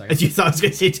confused for a second. You thought I was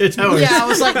going to say Two Towers? Yeah, I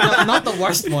was like, not the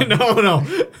worst one. no. No,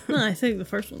 I think the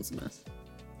first one's the best.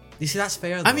 You see, that's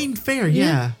fair, though. I mean, fair,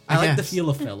 yeah. I like the guess. feel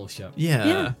of Fellowship. Yeah.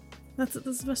 Yeah. That's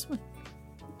the best one.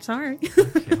 Sorry.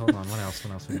 Okay, hold on. What else?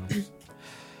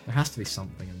 There has to be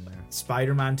something in there.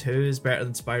 Spider-Man 2 is better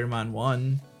than Spider-Man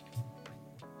 1.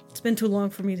 It's been too long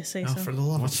for me to say Oh, so. for the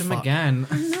love Watch of him fuck. again.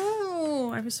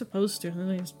 No, I was supposed to,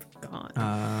 and I just forgot.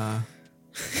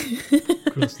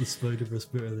 Cross the Spider-Verse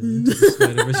better than Into the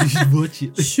Spider-Verse. You should watch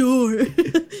it. Sure.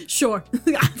 Sure.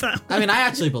 I mean, I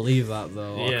actually believe that,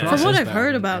 though. Yeah. Across From what is I've better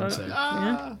heard than about it.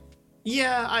 Into.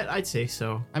 Yeah, I'd say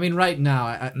so. I mean, right now,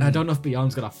 I don't know if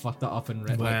Beyond's gonna fuck that up and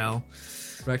Well,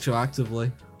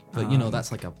 retroactively. But,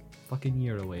 that's like a fucking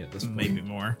year away at this point. maybe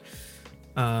more.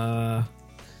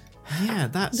 Yeah,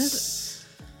 that's...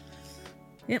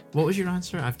 Yep. What was your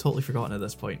answer? I've totally forgotten at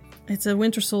this point. It's a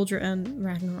Winter Soldier and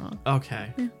Ragnarok.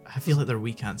 Okay. I feel like they're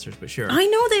weak answers, but sure. I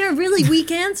know they are really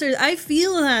weak answers. I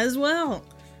feel that as well.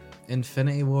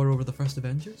 Infinity War over the first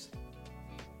Avengers?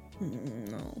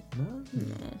 No. No?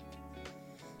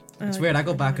 I It's like weird, I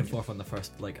go back and Ragnarok. forth on the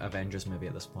first, Avengers movie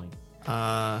at this point.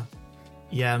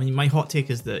 Yeah, I mean, my hot take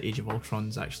is that Age of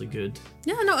Ultron's actually good.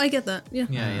 Yeah, no, I get that. Yeah.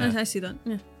 Yeah. I see that.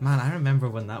 Yeah. Man, I remember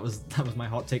when that was my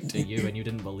hot take to you and you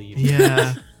didn't believe.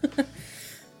 Yeah.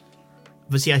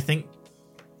 But see, I think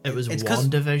it was It's 'cause-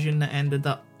 WandaVision that ended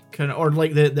up kind of, or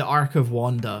like the arc of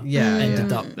Wanda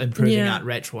ended up improving Yeah. that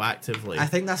retroactively. I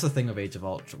think that's the thing of Age of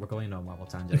Ultron. We're going on a Marvel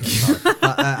tangent. I'm sorry.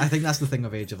 But I think that's the thing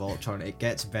of Age of Ultron. It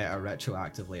gets better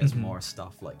retroactively as more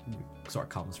stuff sort of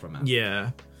comes from it. Yeah.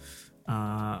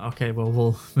 Okay, well,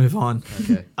 we'll move on.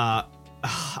 Okay. I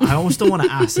almost don't want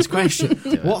to ask this question.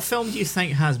 What film do you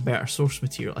think has better source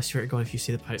material? I swear to God, if you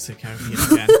say the Pirates of the Caribbean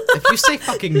again. If you say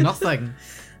fucking nothing,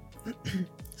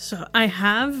 So I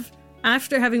have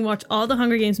after having watched all the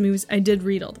Hunger Games movies, I did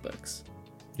read all the books.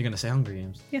 You're gonna say Hunger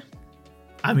Games? Yeah.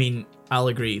 I mean, I'll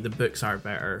agree. The books are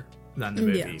better than the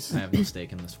Yeah. movies. I have no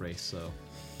stake in this race, so.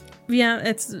 Yeah,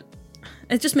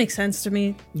 it just makes sense to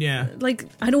me. Yeah. Like,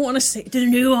 I don't want to say the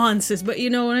nuances, but you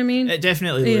know what I mean? It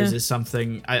definitely Yeah. loses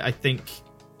something. I think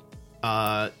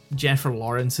Jennifer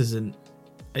Lawrence isn't.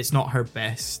 It's not her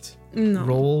best No.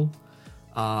 role.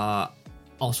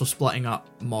 Also, splitting up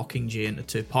Mockingjay into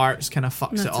 2 parts kind of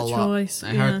fucks That's it all a up. choice.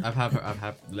 I've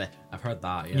heard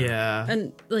that. Yeah. Yeah.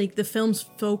 And like the film's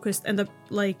focused and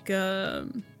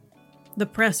the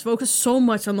press focused so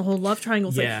much on the whole love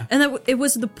triangle thing. Yeah. And it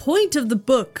was the point of the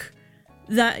book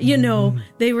that, you know,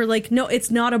 they were like, no,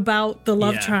 it's not about the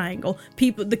love Yeah. triangle.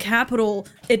 People, the Capitol,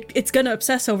 it's going to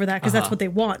obsess over that because that's what they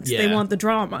want. They Yeah. want the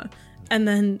drama. And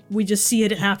then we just see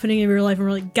it happening in real life and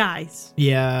we're like, guys,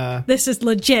 Yeah. this is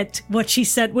legit what she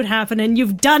said would happen and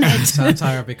you've done it.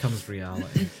 Satire becomes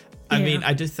reality. I Yeah. mean,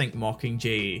 I do think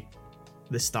Mockingjay,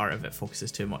 the start of it focuses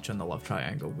too much on the love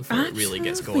triangle before it really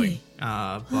gets going.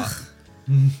 Absolutely.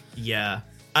 But yeah,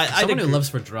 I Someone who loves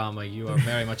for drama, you are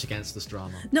very much against this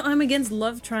drama. No, I'm against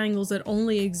love triangles that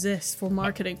only exist for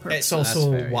marketing purposes. It's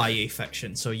also That's fair, yeah. YA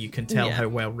fiction, so you can tell Yeah. how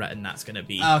well written that's going to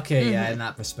be. Okay, yeah, in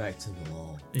that perspective.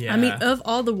 Whoa. Yeah. I mean, of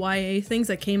all the YA things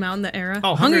that came out in the era,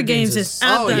 Oh, Hunger Games is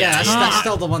at Oh the yeah, top. that's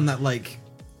still the one that like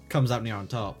comes out near on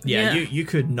top. yeah, yeah. you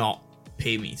could not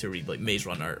pay me to read like Maze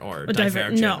Runner or Or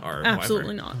Divergent no, or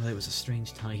absolutely whatever. not. Oh, it was a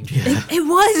strange time. It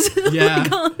was. Oh Yeah. my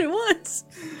god, it was.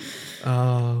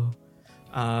 No,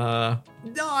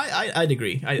 I'd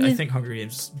agree. I think Hunger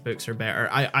Games books are better.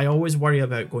 I always worry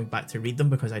about going back to read them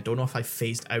because I don't know if I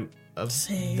phased out of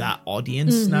Same. that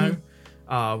audience now,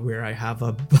 where I have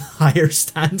a higher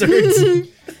standard.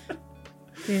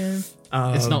 Yeah.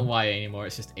 It's not YA anymore.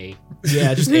 It's just A.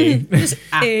 Yeah, just A. Just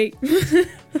A.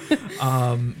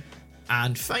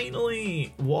 And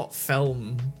finally, what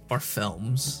film or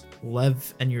films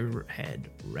live in your head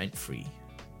rent free?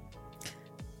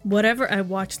 Whatever I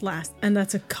watched last, and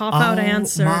that's a cop-out Oh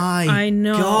answer. my I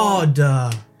know.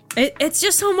 God. It's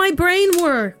just how my brain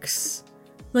works.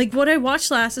 Like, what I watched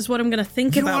last is what I'm going to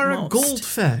think You about are a most.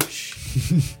 goldfish.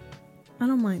 I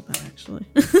don't mind that, actually.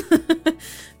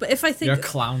 But if I think... You're a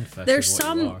clownfish. There's is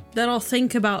what you some are. that I'll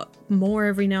think about more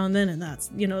every now and then, and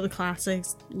that's, you know, the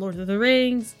classics, Lord of the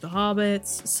Rings, The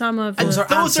Hobbits, some of And the...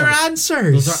 Those are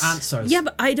answers. Those are answers. Yeah,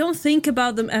 but I don't think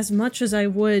about them as much as I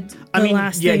would the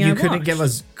last yeah, thing you I couldn't watched. give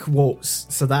us quotes,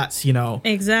 so that's, you know,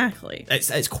 Exactly.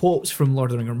 it's quotes from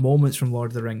Lord of the Rings or moments from Lord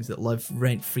of the Rings that live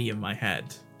rent free in my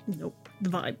head. Nope.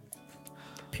 The vibe.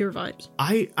 Pure vibes.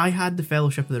 I had the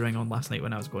Fellowship of the Ring on last night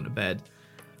when I was going to bed.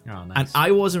 Oh, nice. And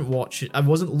I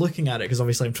wasn't looking at it because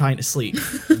obviously I'm trying to sleep.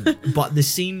 But the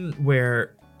scene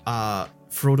where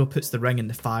Frodo puts the ring in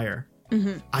the fire,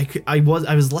 I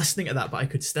was listening to that, but I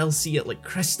could still see it like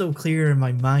crystal clear in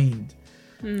my mind.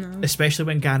 No. Especially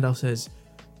when Gandalf says,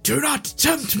 "Do not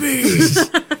tempt me."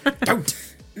 Don't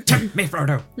tempt me,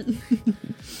 Frodo.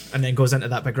 And then goes into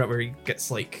that big bit where he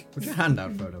gets like, Put your hand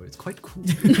out, Frodo. It's quite cool.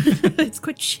 It's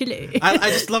quite chilly. I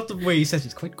just love the way he says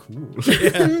it's quite cool.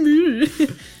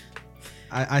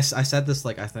 I said this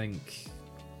like I think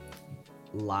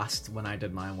last when I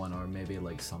did my one, or maybe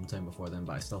like sometime before then,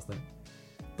 but I still think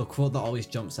the quote that always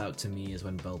jumps out to me is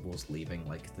when Bilbo's leaving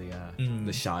like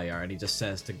the Shire, and he just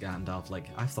says to Gandalf like,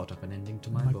 "I've thought up an ending to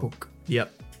my book."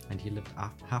 Yep. And he lived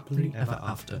happily ever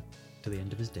after to the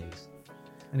end of his days.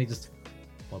 And he just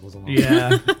waddles along.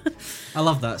 Yeah. I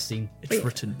love that scene. It's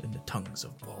written in the tongues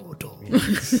of Mordor.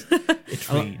 It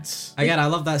reads. Again, I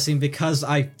love that scene because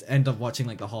I end up watching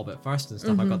like The Hobbit first and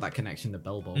stuff. I got that connection to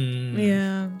Bilbo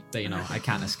Yeah. that, you know, I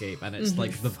can't escape. And it's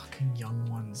like the... Fucking young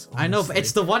ones. I know, but honestly.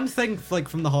 it's the one thing like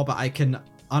from The Hobbit I can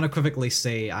unequivocally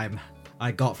say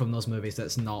I got from those movies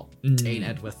that's not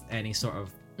tainted with any sort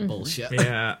of bullshit.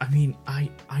 Yeah, I mean, I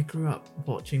grew up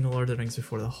watching The Lord of the Rings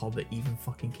before The Hobbit even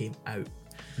fucking came out.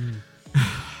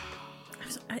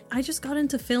 I just got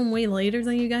into film way later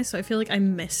than you guys, so I feel like I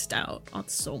missed out on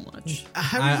so much.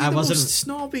 How are I you the wasn't- most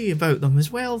snobby about them as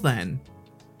well then?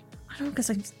 I don't know, because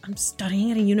I'm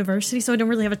studying at a university, so I don't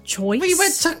really have a choice. We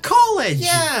went to college!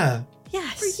 Yeah!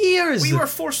 Yes. For years! We were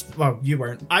forced, well, you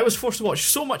weren't. I was forced to watch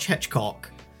so much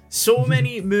Hitchcock, so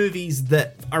many movies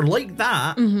that are like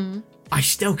that. I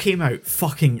still came out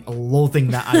fucking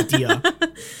loathing that idea.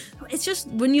 It's just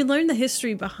when you learn the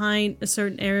history behind a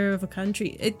certain area of a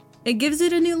country, it gives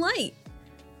it a new light.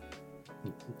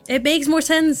 It makes more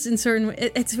sense in certain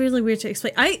ways. It's really weird to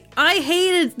explain. I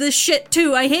hated this shit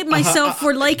too. I hate myself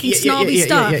for liking snobby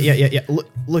stuff. Yeah.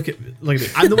 Look at me.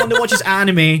 I'm the one that watches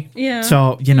anime. Yeah.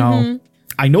 So, you know,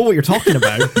 I know what you're talking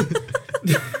about.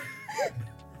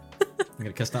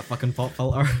 gonna kiss that fucking pop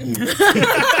filter.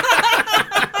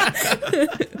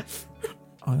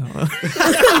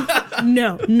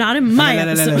 No, not in my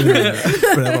episode.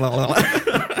 No.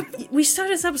 We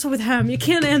started this episode with ham. You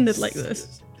can't end it like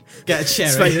this. Get a cherry.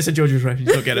 It's fine, it's a JoJo's reference,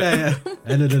 you don't get it.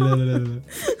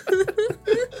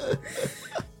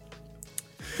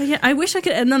 But yeah, I wish I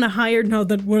could end on a higher note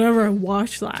than whatever I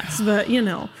watched last. But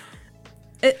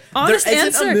honest There answer.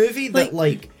 isn't a movie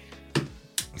that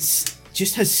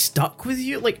just has stuck with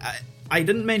you. Like I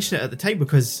didn't mention it at the time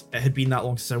because it had been that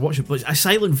long since I watched it, but A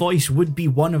Silent Voice would be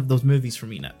one of those movies for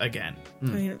me again.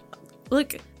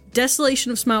 Look,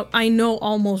 Desolation of Smaug, I know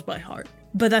almost by heart,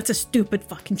 but that's a stupid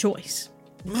fucking choice.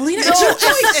 Melina, No, it's your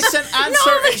choice. it's an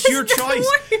answer. It's your choice.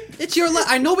 It's your.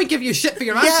 I know we give you shit for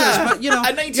your answers, but a you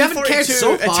haven't cared 1942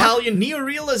 so far. Italian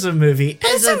neorealism movie.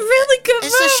 It's a really good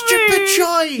movie. It's a stupid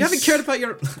choice. You haven't cared about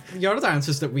your other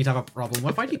answers that we'd have a problem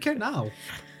with. Why do you care now?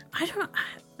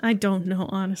 I don't know,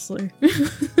 honestly.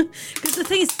 Because the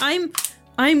thing is,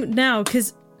 I'm now,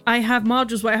 because I have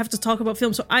modules where I have to talk about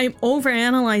film, so I'm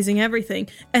overanalyzing everything,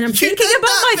 and I'm thinking did about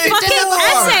that my before. fucking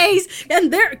essays,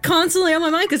 and they're constantly on my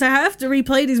mind because I have to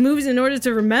replay these movies in order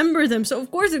to remember them. So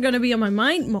of course they're going to be on my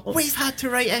mind most. We've had to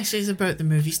write essays about the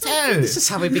movies too. This is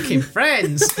how we became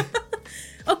friends.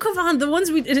 Oh come on, the ones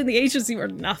we did in the agency were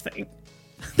nothing.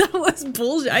 That was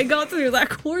bullshit. I got through that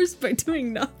course by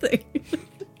doing nothing.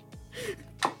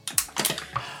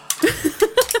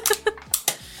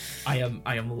 I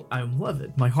am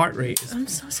livid. My heart rate is I'm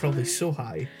so probably sorry. so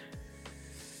high.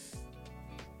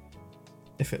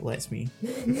 If it lets me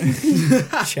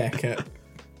check it.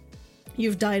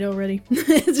 You've died already.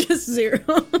 It's just 0.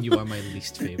 You are my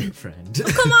least favorite friend.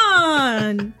 Come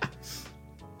on!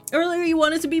 Earlier you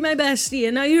wanted to be my bestie,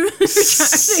 and now you're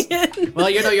retracting it. Well,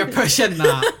 you're pushing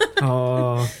that.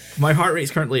 Oh, my heart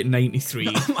rate's currently at 93.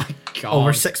 Oh my god.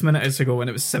 Over 6 minutes ago when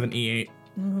it was 78.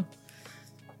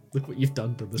 Look what you've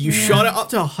done to this. You shot it up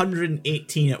to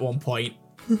 118 at one point.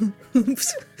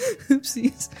 Oops.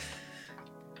 Oopsies.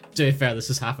 To be fair, this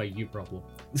is half a you problem.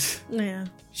 Yeah.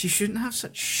 She shouldn't have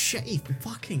such shitty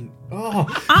fucking. Oh,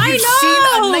 I you've know! seen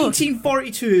a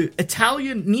 1942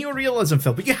 Italian neorealism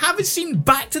film, but you haven't seen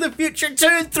Back to the Future 2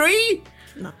 and 3?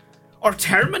 No. Or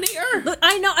Terminator? Look,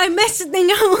 I know, I missed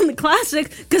out on the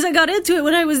classics because I got into it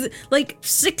when I was like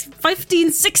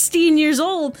 15, 16 years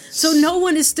old. So no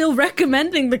one is still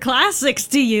recommending the classics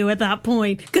to you at that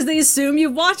point because they assume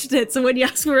you've watched it. So when you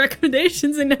ask for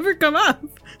recommendations, they never come up.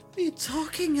 What are you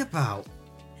talking about?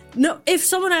 No, if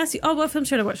someone asks you, oh, what film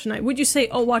should I watch tonight? Would you say,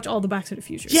 oh, watch all the Back to the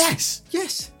Future? Yes!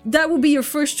 Yes. That would be your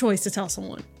first choice to tell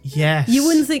someone. Yes. You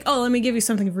wouldn't think, oh, let me give you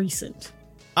something recent.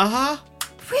 Uh-huh.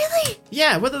 Really?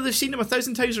 Yeah, whether they've seen them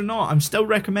 1,000 times or not, I'm still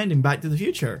recommending Back to the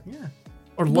Future. Yeah.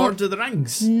 Or Lord of the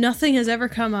Rings. Nothing has ever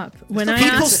come up when I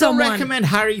People ask still someone. recommend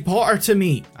Harry Potter to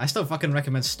me. I still fucking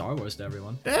recommend Star Wars to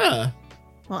everyone. Yeah.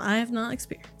 Well, I have not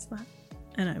experienced that,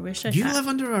 and I wish I You had. live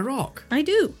under a rock. I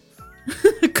do.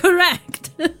 Correct.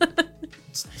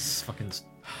 It's fucking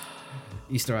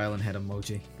Easter Island head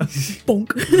emoji.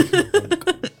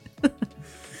 Bonk.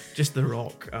 Just the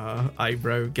rock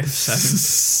eyebrow gives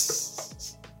sound.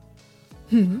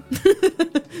 Dun.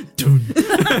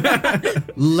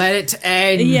 Let it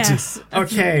end. Yes.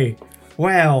 Okay,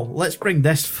 well, let's bring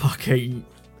this fucking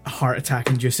heart attack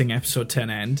inducing episode to an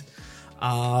end.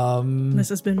 This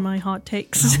has been my hot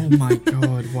takes. Oh my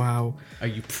god, wow. Are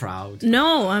you proud?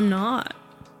 No, I'm not.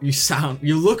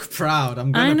 You look proud.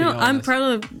 I'm gonna I know. be honest. I'm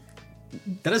proud of.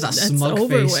 That is a That's smug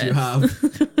over face with. you have.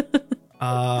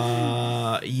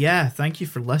 Yeah, thank you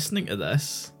for listening to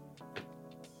this.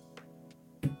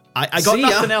 I got See ya.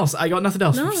 nothing else. I got nothing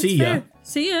else. No, See it's ya. fair.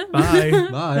 See ya. Bye. Bye.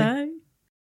 Bye.